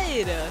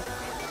good.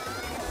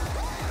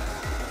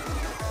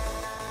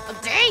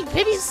 Dang,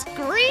 Pibby,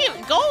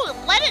 scream! Go,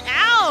 let it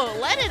out!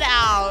 Let it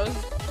out!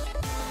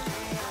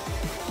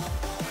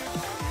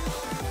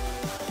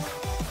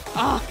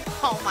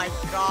 Oh my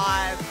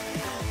god.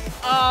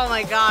 Oh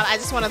my god, I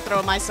just want to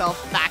throw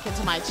myself back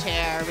into my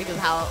chair because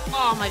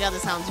oh my god,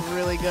 this sounds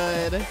really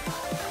good.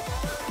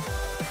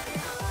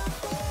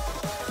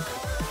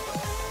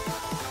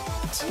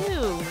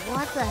 Dude,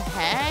 what the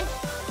heck?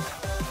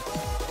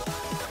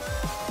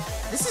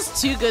 This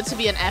is too good to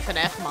be an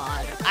F&F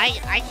mod.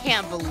 I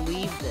can't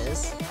believe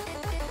this.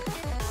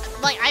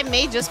 Like, I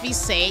may just be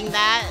saying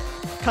that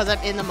because I'm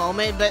in the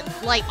moment, but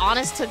like,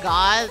 honest to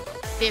God,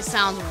 this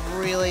sounds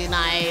really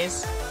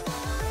nice.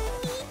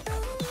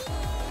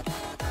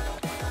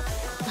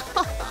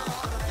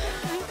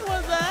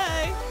 What the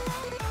heck?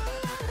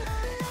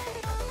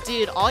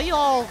 Dude, all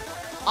y'all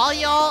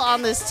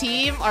on this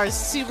team are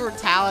super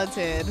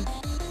talented.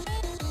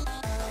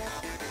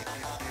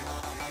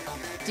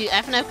 Dude,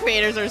 FNF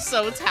creators are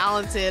so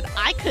talented.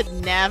 I could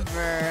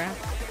never.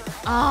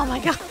 Oh my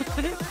god.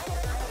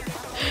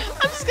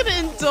 I'm just gonna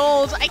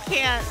indulge. I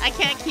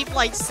can't keep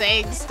like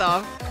saying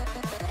stuff.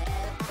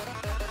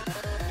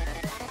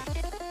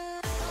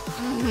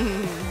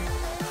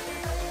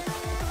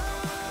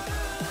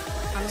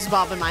 I'm just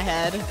bobbing my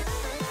head.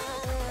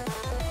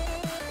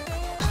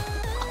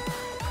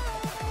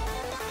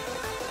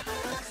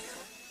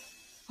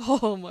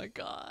 Oh my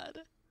god.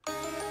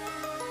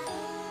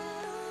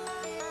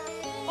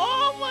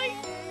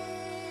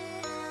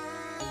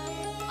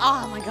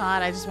 Oh my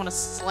god, I just want to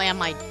slam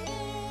my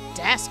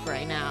desk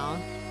right now.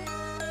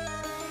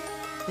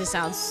 This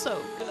sounds so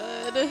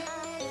good.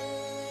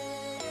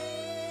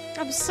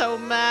 I'm so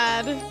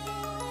mad.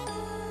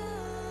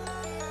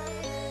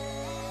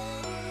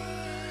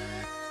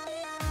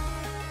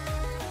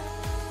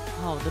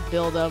 Oh, the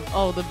build-up.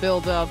 Oh, the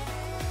build-up.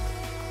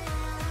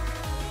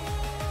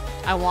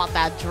 I want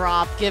that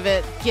drop. Give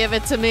it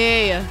to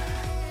me.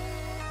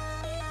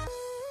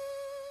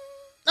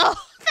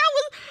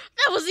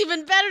 That was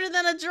even better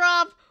than a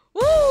drop.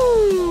 Woo!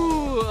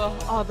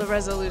 Oh, the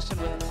resolution.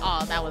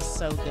 Oh, that was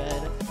so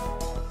good.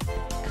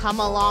 Come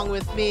along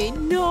with me.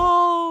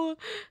 No!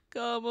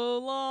 Come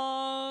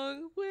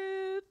along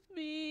with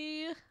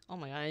me. Oh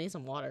my god, I need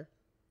some water.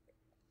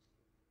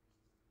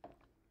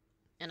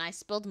 And I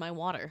spilled my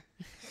water.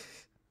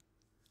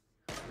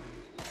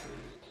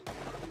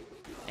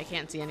 I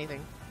can't see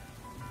anything.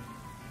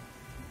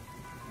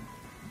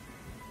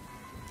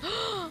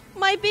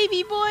 My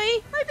baby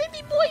boy! My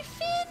baby boy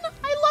Finn!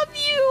 I love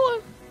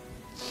you!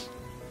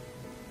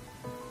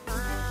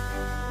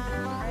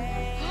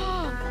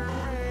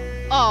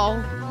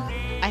 Oh,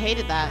 I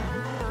hated that.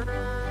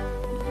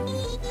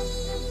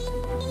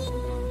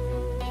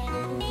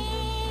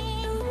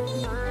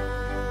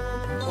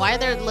 Why are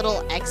there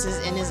little X's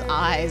in his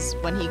eyes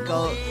when he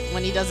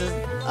does his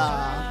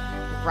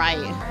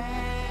right?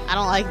 I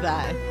don't like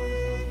that.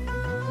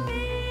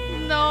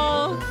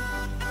 No.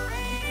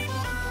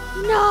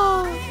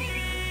 No.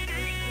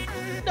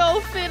 No,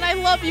 Finn, I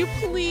love you,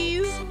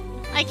 please.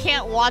 I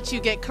can't watch you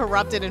get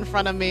corrupted in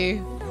front of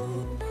me.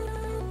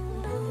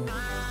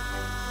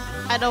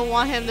 I don't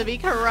want him to be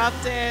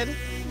corrupted.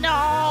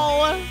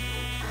 No.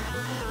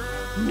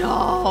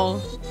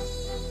 No.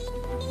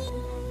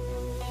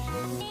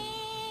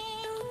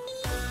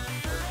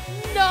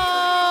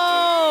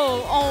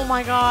 No. Oh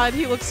my god,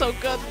 he looks so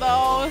good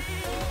though.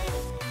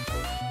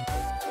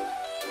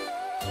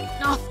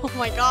 Oh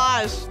my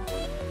gosh.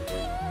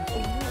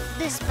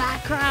 This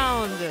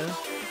background.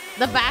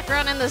 The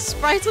background and the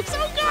sprites look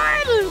so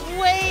good.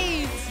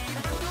 Wait.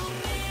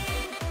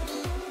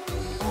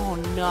 Oh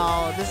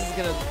no, this is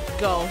gonna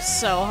go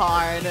so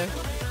hard.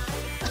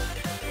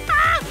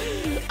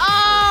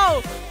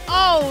 Ah!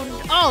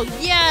 Oh,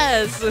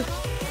 yes.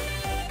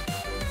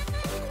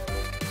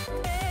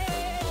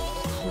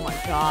 Oh my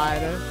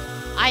god.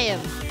 I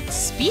am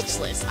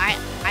speechless.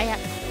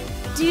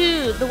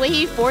 Dude, the way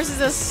he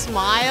forces a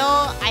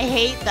smile, I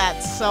hate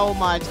that so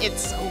much.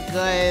 It's so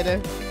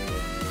good.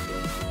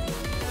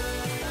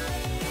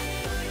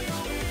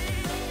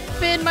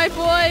 Finn, my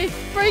boy,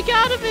 break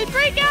out of it,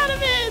 break out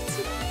of it!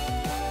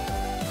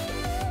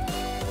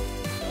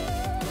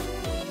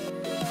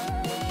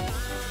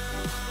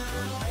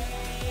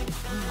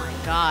 Oh my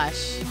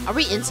gosh. Are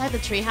we inside the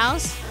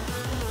treehouse?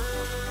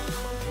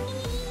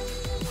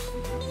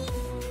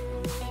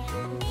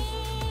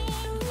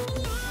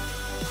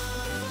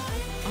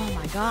 Oh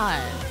my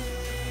god.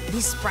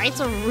 These sprites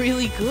are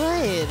really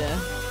good.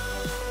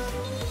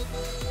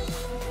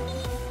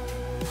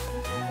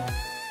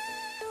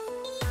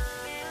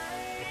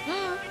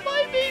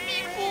 My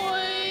baby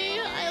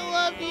boy, I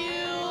love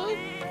you.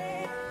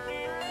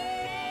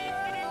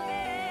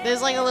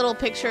 There's like a little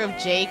picture of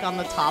Jake on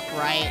the top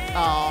right.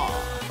 Oh.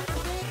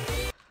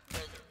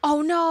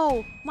 Oh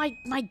no,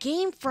 my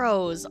game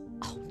froze.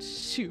 Oh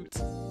shoot.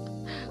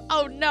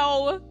 Oh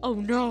no. Oh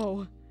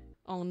no.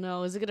 Oh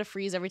no, is it gonna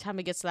freeze every time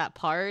it gets to that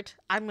part?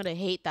 I'm gonna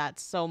hate that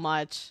so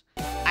much.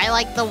 I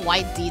like the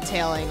white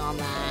detailing on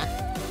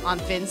that, on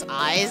Finn's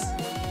eyes.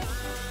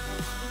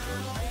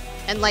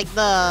 And like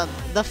the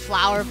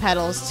flower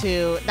petals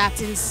too. That's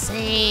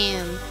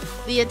insane.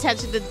 The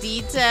attention to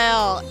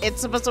detail.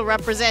 It's supposed to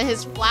represent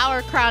his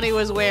flower crown he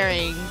was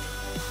wearing.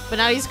 But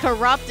now he's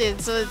corrupted,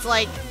 so it's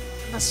like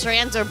the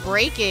strands are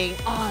breaking.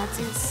 Oh, that's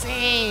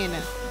insane.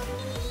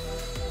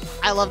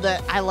 I love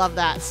that. I love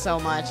that so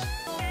much.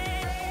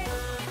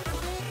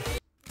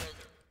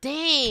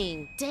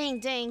 Dang, dang,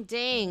 dang,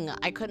 dang.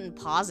 I couldn't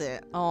pause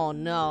it. Oh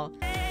no.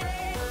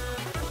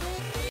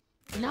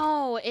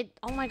 No,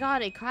 oh my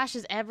god, it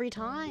crashes every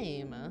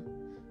time.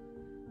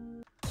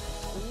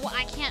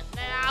 I can't,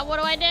 what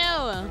do I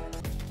do?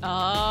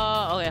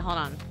 Oh, okay, hold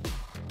on.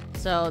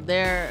 So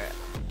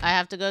I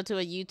have to go to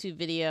a YouTube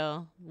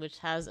video which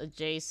has a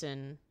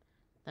JSON,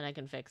 then I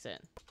can fix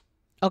it.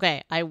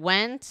 Okay, I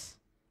went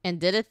and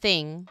did a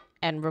thing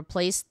and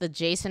replaced the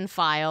JSON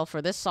file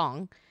for this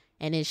song,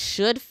 and it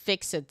should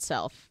fix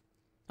itself,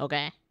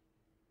 okay?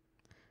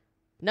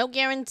 No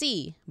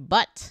guarantee,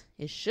 but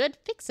it should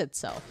fix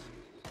itself.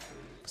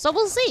 So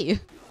we'll see.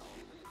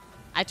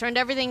 I turned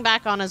everything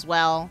back on as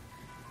well,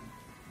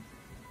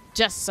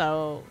 just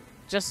so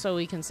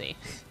we can see.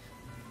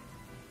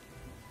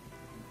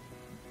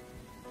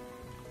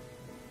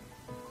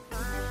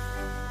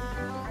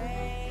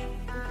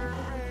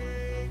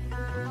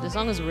 This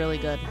song is really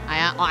good.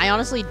 I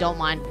honestly don't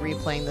mind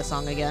replaying the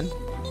song again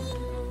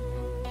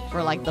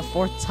for like the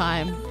 4th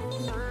time.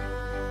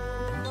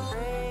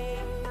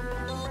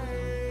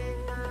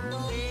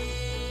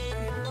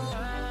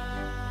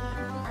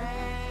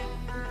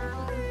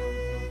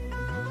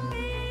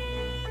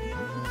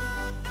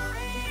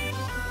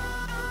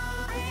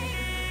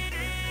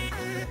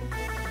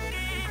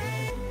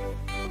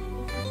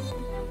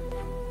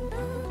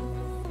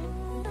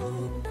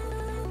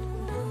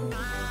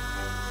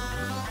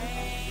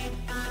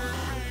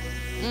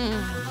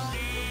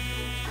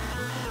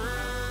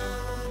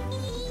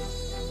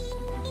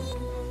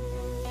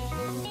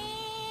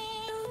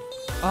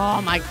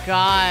 Oh my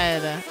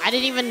god. I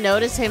didn't even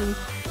notice him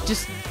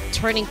just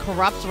turning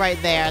corrupt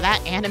right there.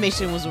 That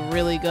animation was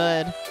really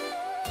good.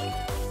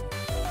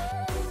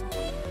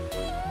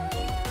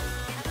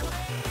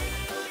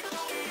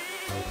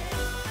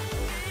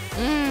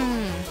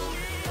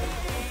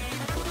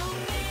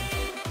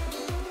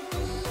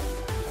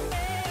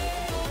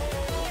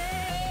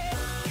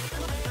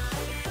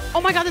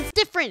 Oh my god, it's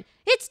different!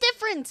 It's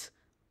different!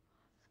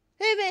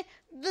 Hey man,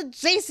 the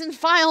JSON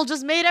file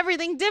just made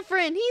everything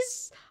different.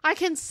 I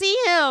can see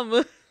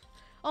him.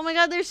 Oh my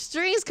god, there's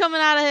strings coming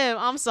out of him.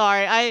 I'm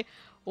sorry.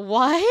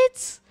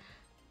 What?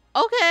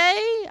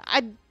 Okay.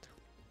 I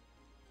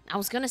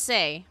was gonna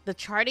say the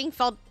charting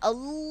felt a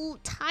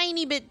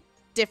tiny bit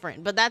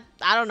different, but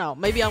I don't know.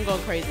 Maybe I'm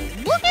going crazy.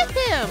 Look at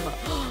him.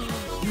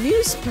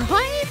 New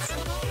sprites?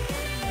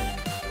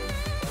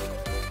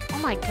 Oh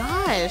my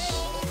gosh.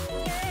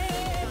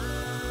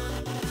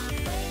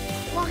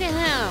 Look at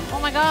him. Oh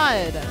my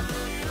god.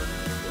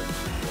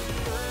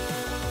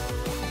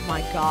 Oh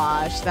my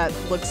gosh, that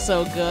looks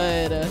so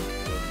good.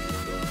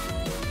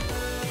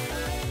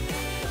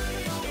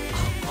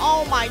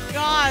 Oh my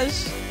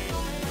gosh.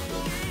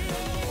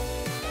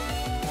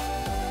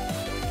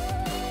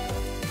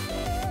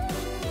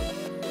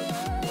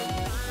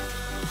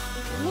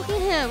 Look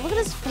at him. Look at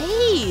his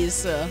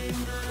face.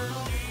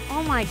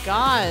 Oh my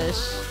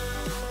gosh.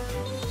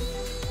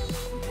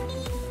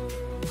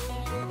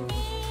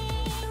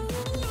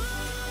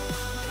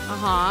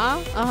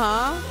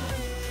 Uh-huh.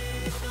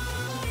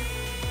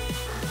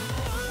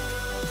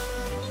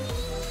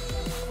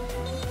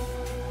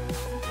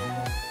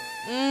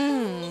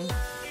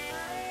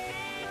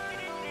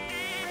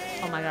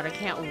 Oh my god, I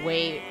can't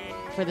wait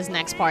for this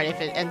next part if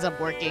it ends up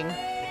working.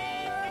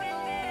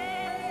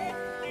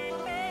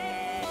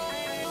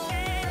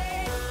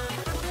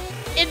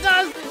 It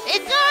does!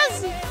 It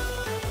does!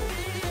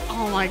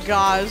 Oh my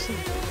gosh.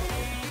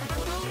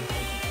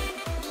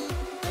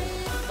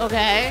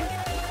 Okay.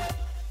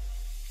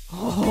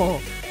 Oh.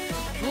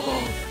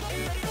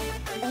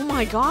 Oh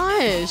my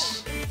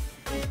gosh.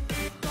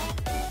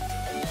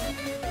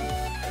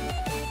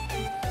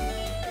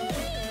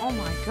 Oh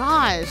my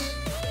gosh.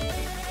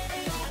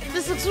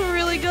 This looks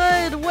really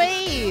good.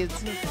 Wait.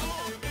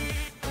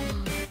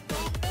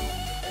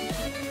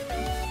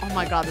 Oh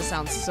my god, this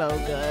sounds so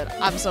good.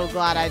 I'm so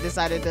glad I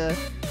decided to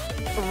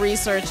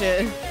research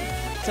it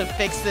to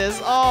fix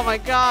this. Oh my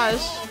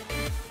gosh.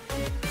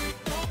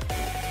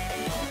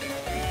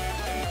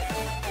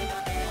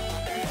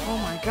 Oh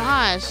my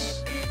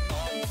gosh.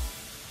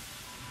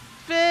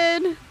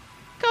 Finn,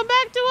 come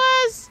back to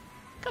us.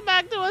 Come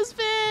back to us,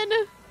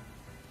 Finn.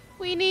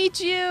 We need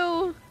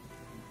you.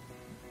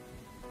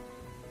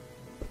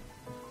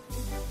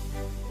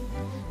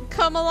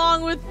 Come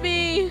along with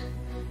me.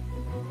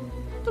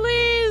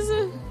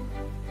 Please.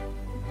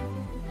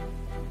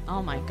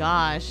 Oh my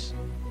gosh.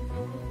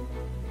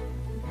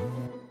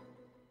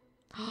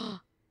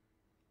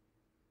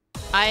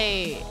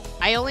 I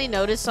only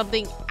noticed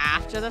something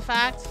after the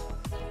fact.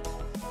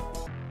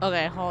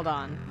 Okay, hold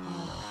on.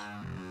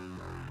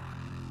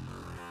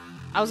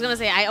 I was gonna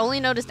say, I only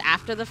noticed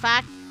after the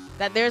fact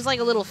that there's like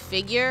a little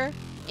figure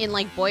in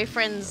like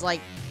Boyfriend's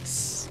like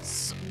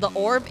the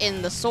orb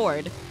in the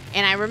sword,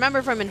 and I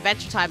remember from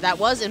Adventure Time that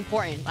was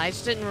important. I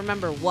just didn't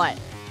remember what.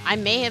 I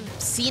may have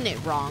seen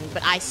it wrong,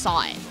 but I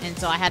saw it, and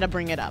so I had to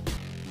bring it up.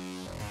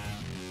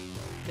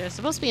 There's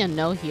supposed to be a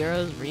No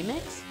Heroes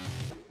remix?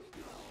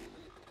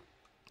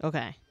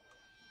 Okay.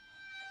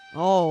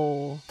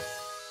 Oh.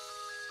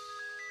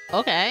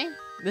 Okay.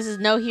 This is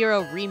No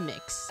Hero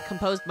Remix,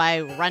 composed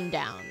by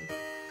Rundown.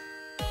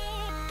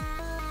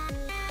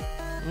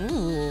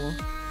 Ooh.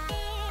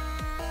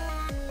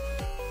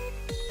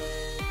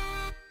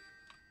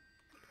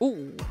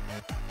 Ooh.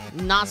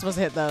 Not supposed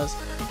to hit those.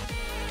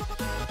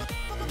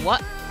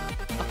 What?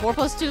 A 4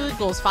 plus 2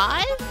 equals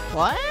 5?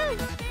 What?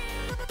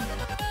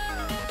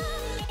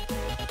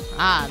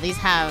 Ah, these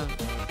have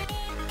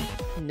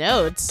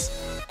notes.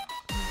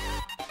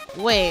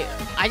 Wait,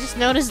 I just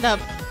noticed that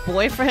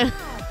Boyfriend...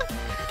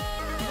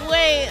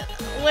 wait.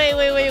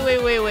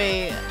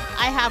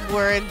 I have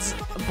words.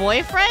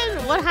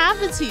 Boyfriend? What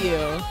happened to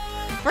you?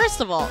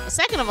 First of all.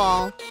 Second of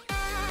all,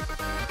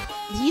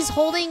 he's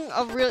holding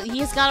a real...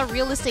 He's got a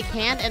realistic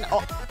hand and... Oh.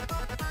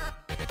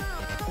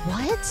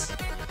 What?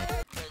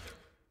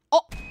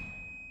 Oh.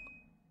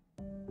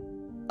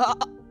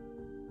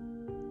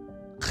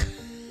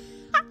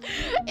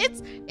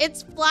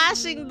 It's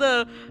flashing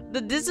the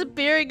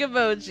disappearing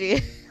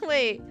emoji.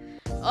 Wait.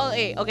 Oh,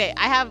 wait. Okay,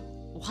 I have...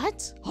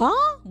 What?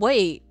 Huh?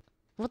 Wait.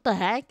 What the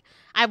heck?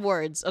 I have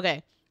words.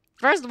 Okay.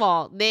 First of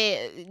all,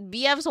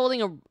 BF's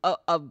holding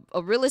a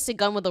realistic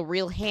gun with a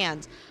real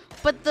hand.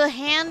 But the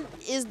hand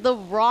is the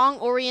wrong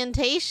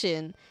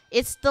orientation.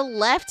 It's the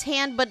left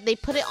hand, but they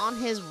put it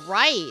on his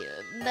right.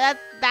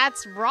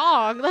 That's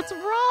wrong. That's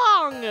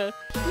wrong.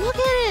 Look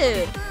at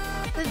it.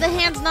 The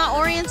hand's not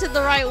oriented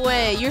the right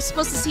way. You're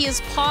supposed to see his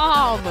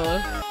palm.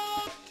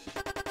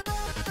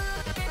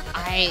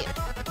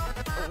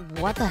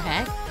 What the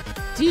heck?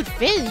 Dude,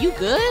 Finn, you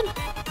good?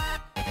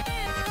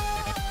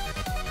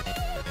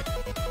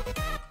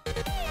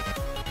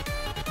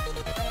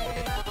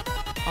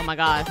 Oh my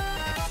god.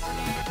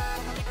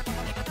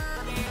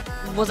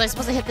 Was I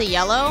supposed to hit the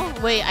yellow?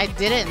 Wait, I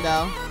didn't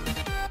though.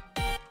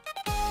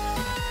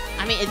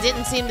 I mean, it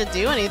didn't seem to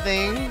do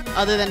anything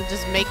other than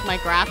just make my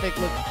graphic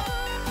look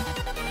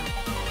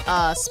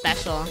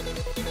special.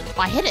 Oh,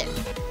 I hit it.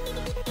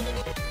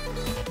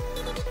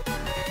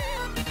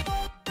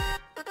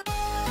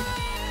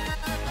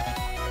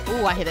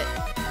 Ooh, I hit it.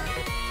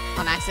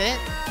 On accident,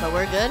 but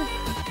we're good.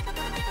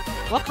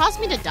 What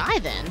caused me to die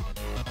then?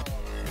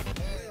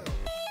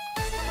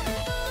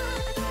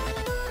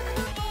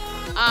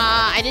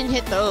 I didn't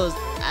hit those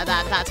at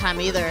that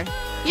time either.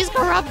 He's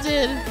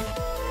corrupted.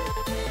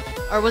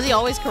 Or was he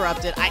always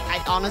corrupted?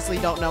 I honestly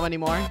don't know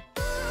anymore.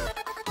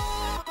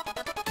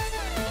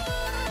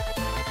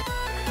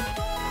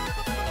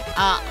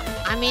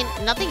 I mean,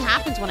 nothing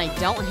happens when I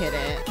don't hit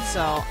it,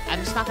 so I'm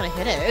just not gonna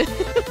hit it.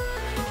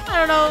 I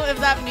don't know if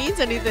that means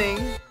anything.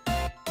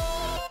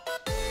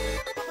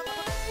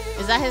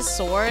 Is that his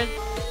sword?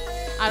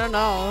 I don't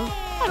know.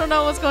 I don't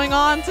know what's going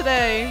on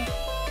today.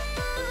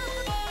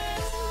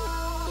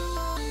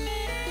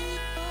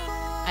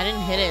 I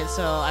didn't hit it,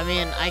 so I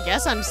mean, I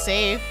guess I'm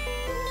safe.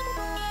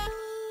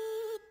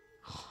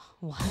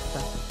 What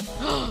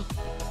the?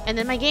 And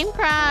then my game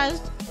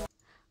crashed.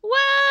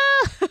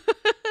 Whoa!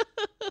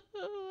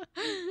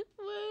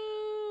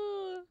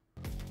 Whoa!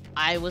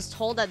 I was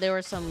told that there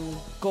were some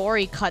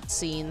gory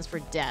cutscenes for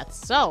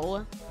deaths,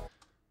 so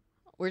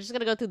we're just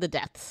gonna go through the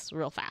deaths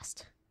real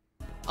fast.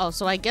 Oh,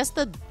 so I guess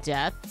the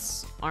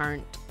deaths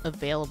aren't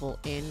available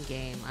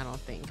in-game, I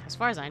don't think, as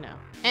far as I know.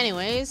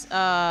 Anyways,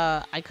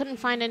 I couldn't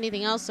find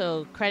anything else,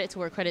 so credit to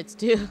where credit's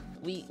due.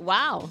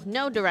 Wow,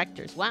 no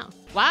directors, wow.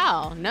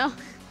 Wow, no,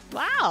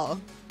 wow.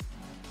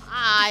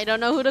 I don't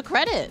know who to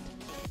credit.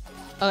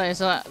 Okay,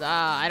 so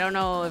I don't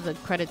know if the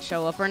credits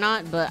show up or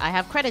not, but I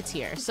have credits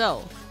here.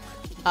 So,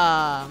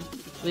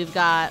 we've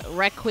got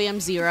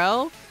Requiem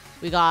 0,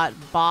 we got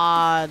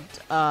Bod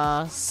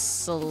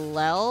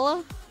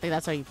Salel, I think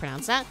that's how you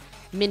pronounce that.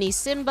 Mini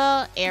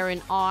Simba,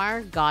 Aaron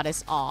R,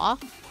 Goddess Awe,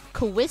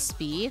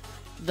 Kawispy,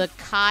 the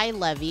Kai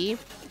Levy,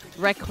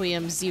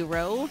 Requiem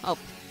 0. Oh,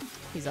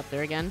 he's up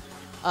there again.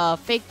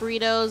 Fake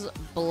Burritos,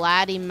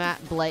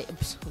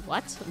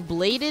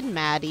 Bladed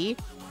Maddie,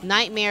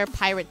 Nightmare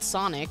Pirate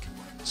Sonic,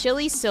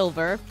 Chili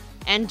Silver,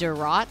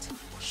 Enderrot,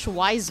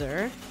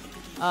 Schweizer,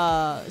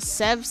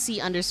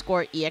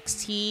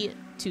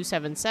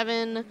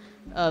 SevC_EXT277,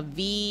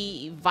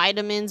 V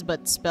Vitamins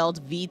but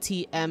spelled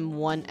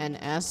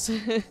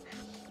VTM1NS,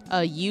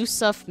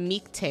 Yusuf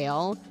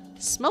Meektail,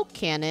 Smoke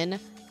Cannon,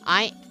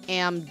 I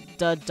Am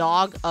the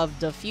Dog of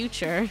the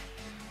Future,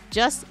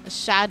 Just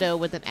Shadow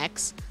with an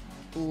X,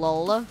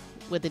 Lol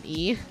with an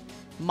E,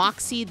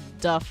 Moxie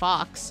the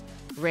Fox,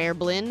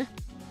 Rareblin,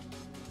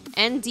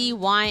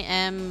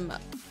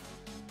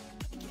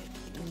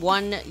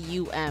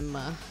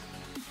 NDYM1UM,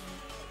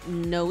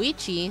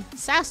 Noichi,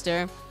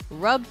 Saster,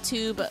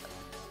 RubTube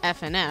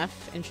FNF,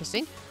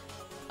 interesting.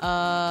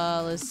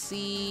 Let's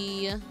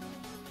see.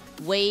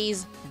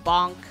 Waze,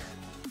 Bonk,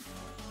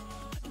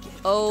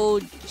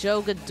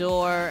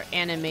 Jogador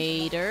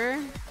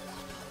Animator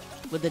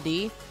with a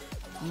D,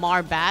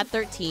 Marbad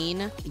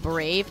 13,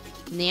 Brave,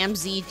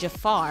 Namzi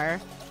Jafar,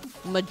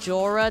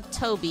 Majora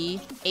Toby,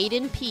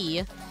 Aiden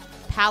P,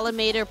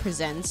 Palimator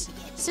Presents,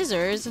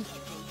 Scissors,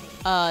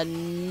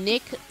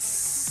 Nick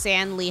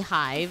Sanley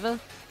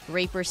Hive,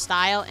 Raper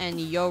Style, and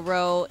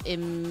Yoro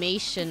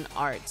Imation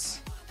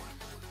Arts.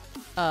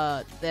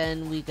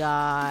 Then we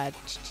got...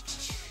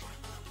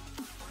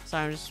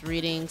 Sorry, I'm just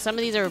reading. Some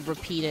of these are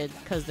repeated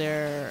because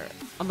they're...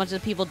 A bunch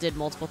of people did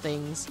multiple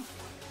things.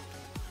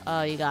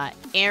 You got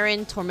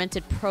Aaron,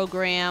 Tormented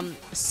Program,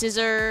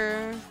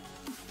 Scissor.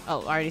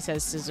 Oh, already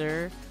says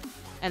Scissor.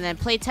 And then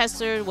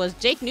playtester was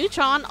Jake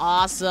Neutron.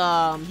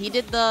 Awesome. He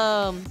did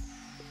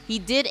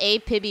a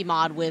Pibby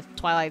mod with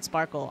Twilight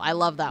Sparkle. I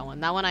love that one.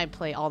 That one I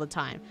play all the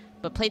time.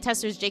 But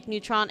playtesters Jake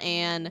Neutron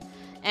and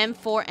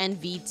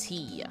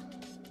M4NVT.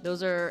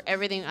 Those are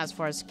everything as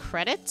far as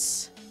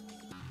credits.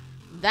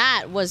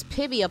 That was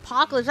Pibby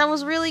Apocalypse. That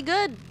was really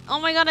good. Oh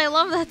my god, I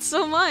love that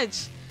so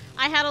much.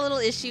 I had a little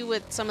issue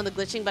with some of the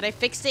glitching, but I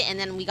fixed it, and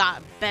then we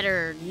got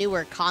better,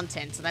 newer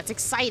content. So that's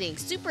exciting.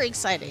 Super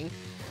exciting.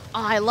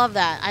 Oh, I love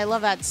that. I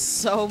love that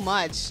so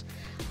much.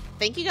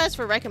 Thank you guys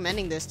for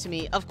recommending this to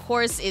me. Of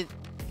course, it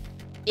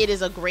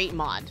is a great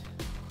mod.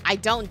 I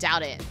don't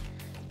doubt it.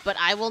 But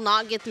I will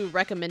not get through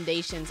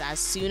recommendations as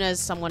soon as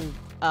someone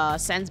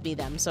sends me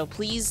them. So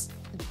please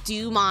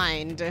do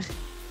mind.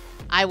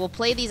 I will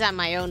play these at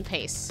my own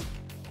pace.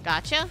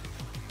 Gotcha?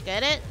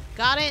 Get it?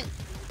 Got it?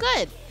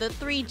 Good. The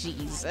 3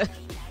 Gs.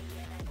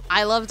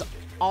 I loved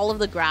all of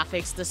the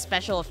graphics, the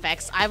special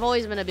effects. I've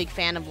always been a big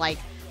fan of like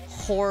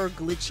horror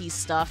glitchy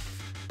stuff.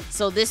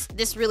 So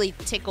this really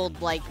tickled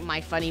like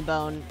my funny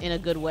bone in a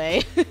good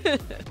way.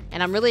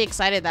 And I'm really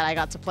excited that I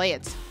got to play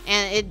it.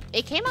 And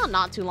it came out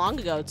not too long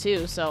ago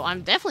too, so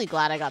I'm definitely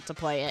glad I got to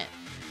play it.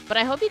 But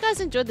I hope you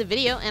guys enjoyed the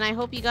video, and I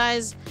hope you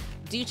guys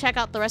do check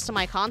out the rest of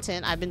my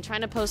content. I've been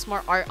trying to post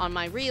more art on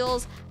my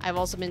reels. I've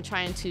also been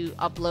trying to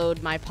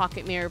upload my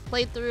Pocket Mirror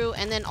playthrough,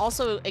 and then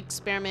also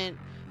experiment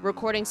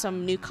recording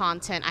some new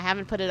content. I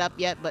haven't put it up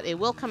yet, but it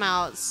will come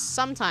out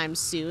sometime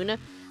soon.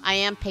 I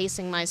am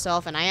pacing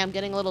myself, and I am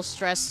getting a little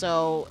stressed,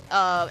 so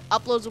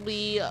uploads will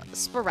be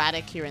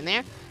sporadic here and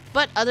there.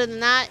 But other than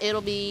that,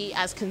 it'll be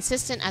as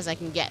consistent as I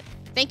can get.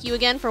 Thank you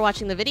again for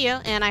watching the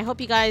video, and I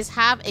hope you guys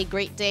have a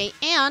great day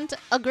and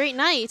a great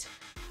night.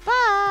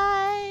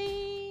 Bye!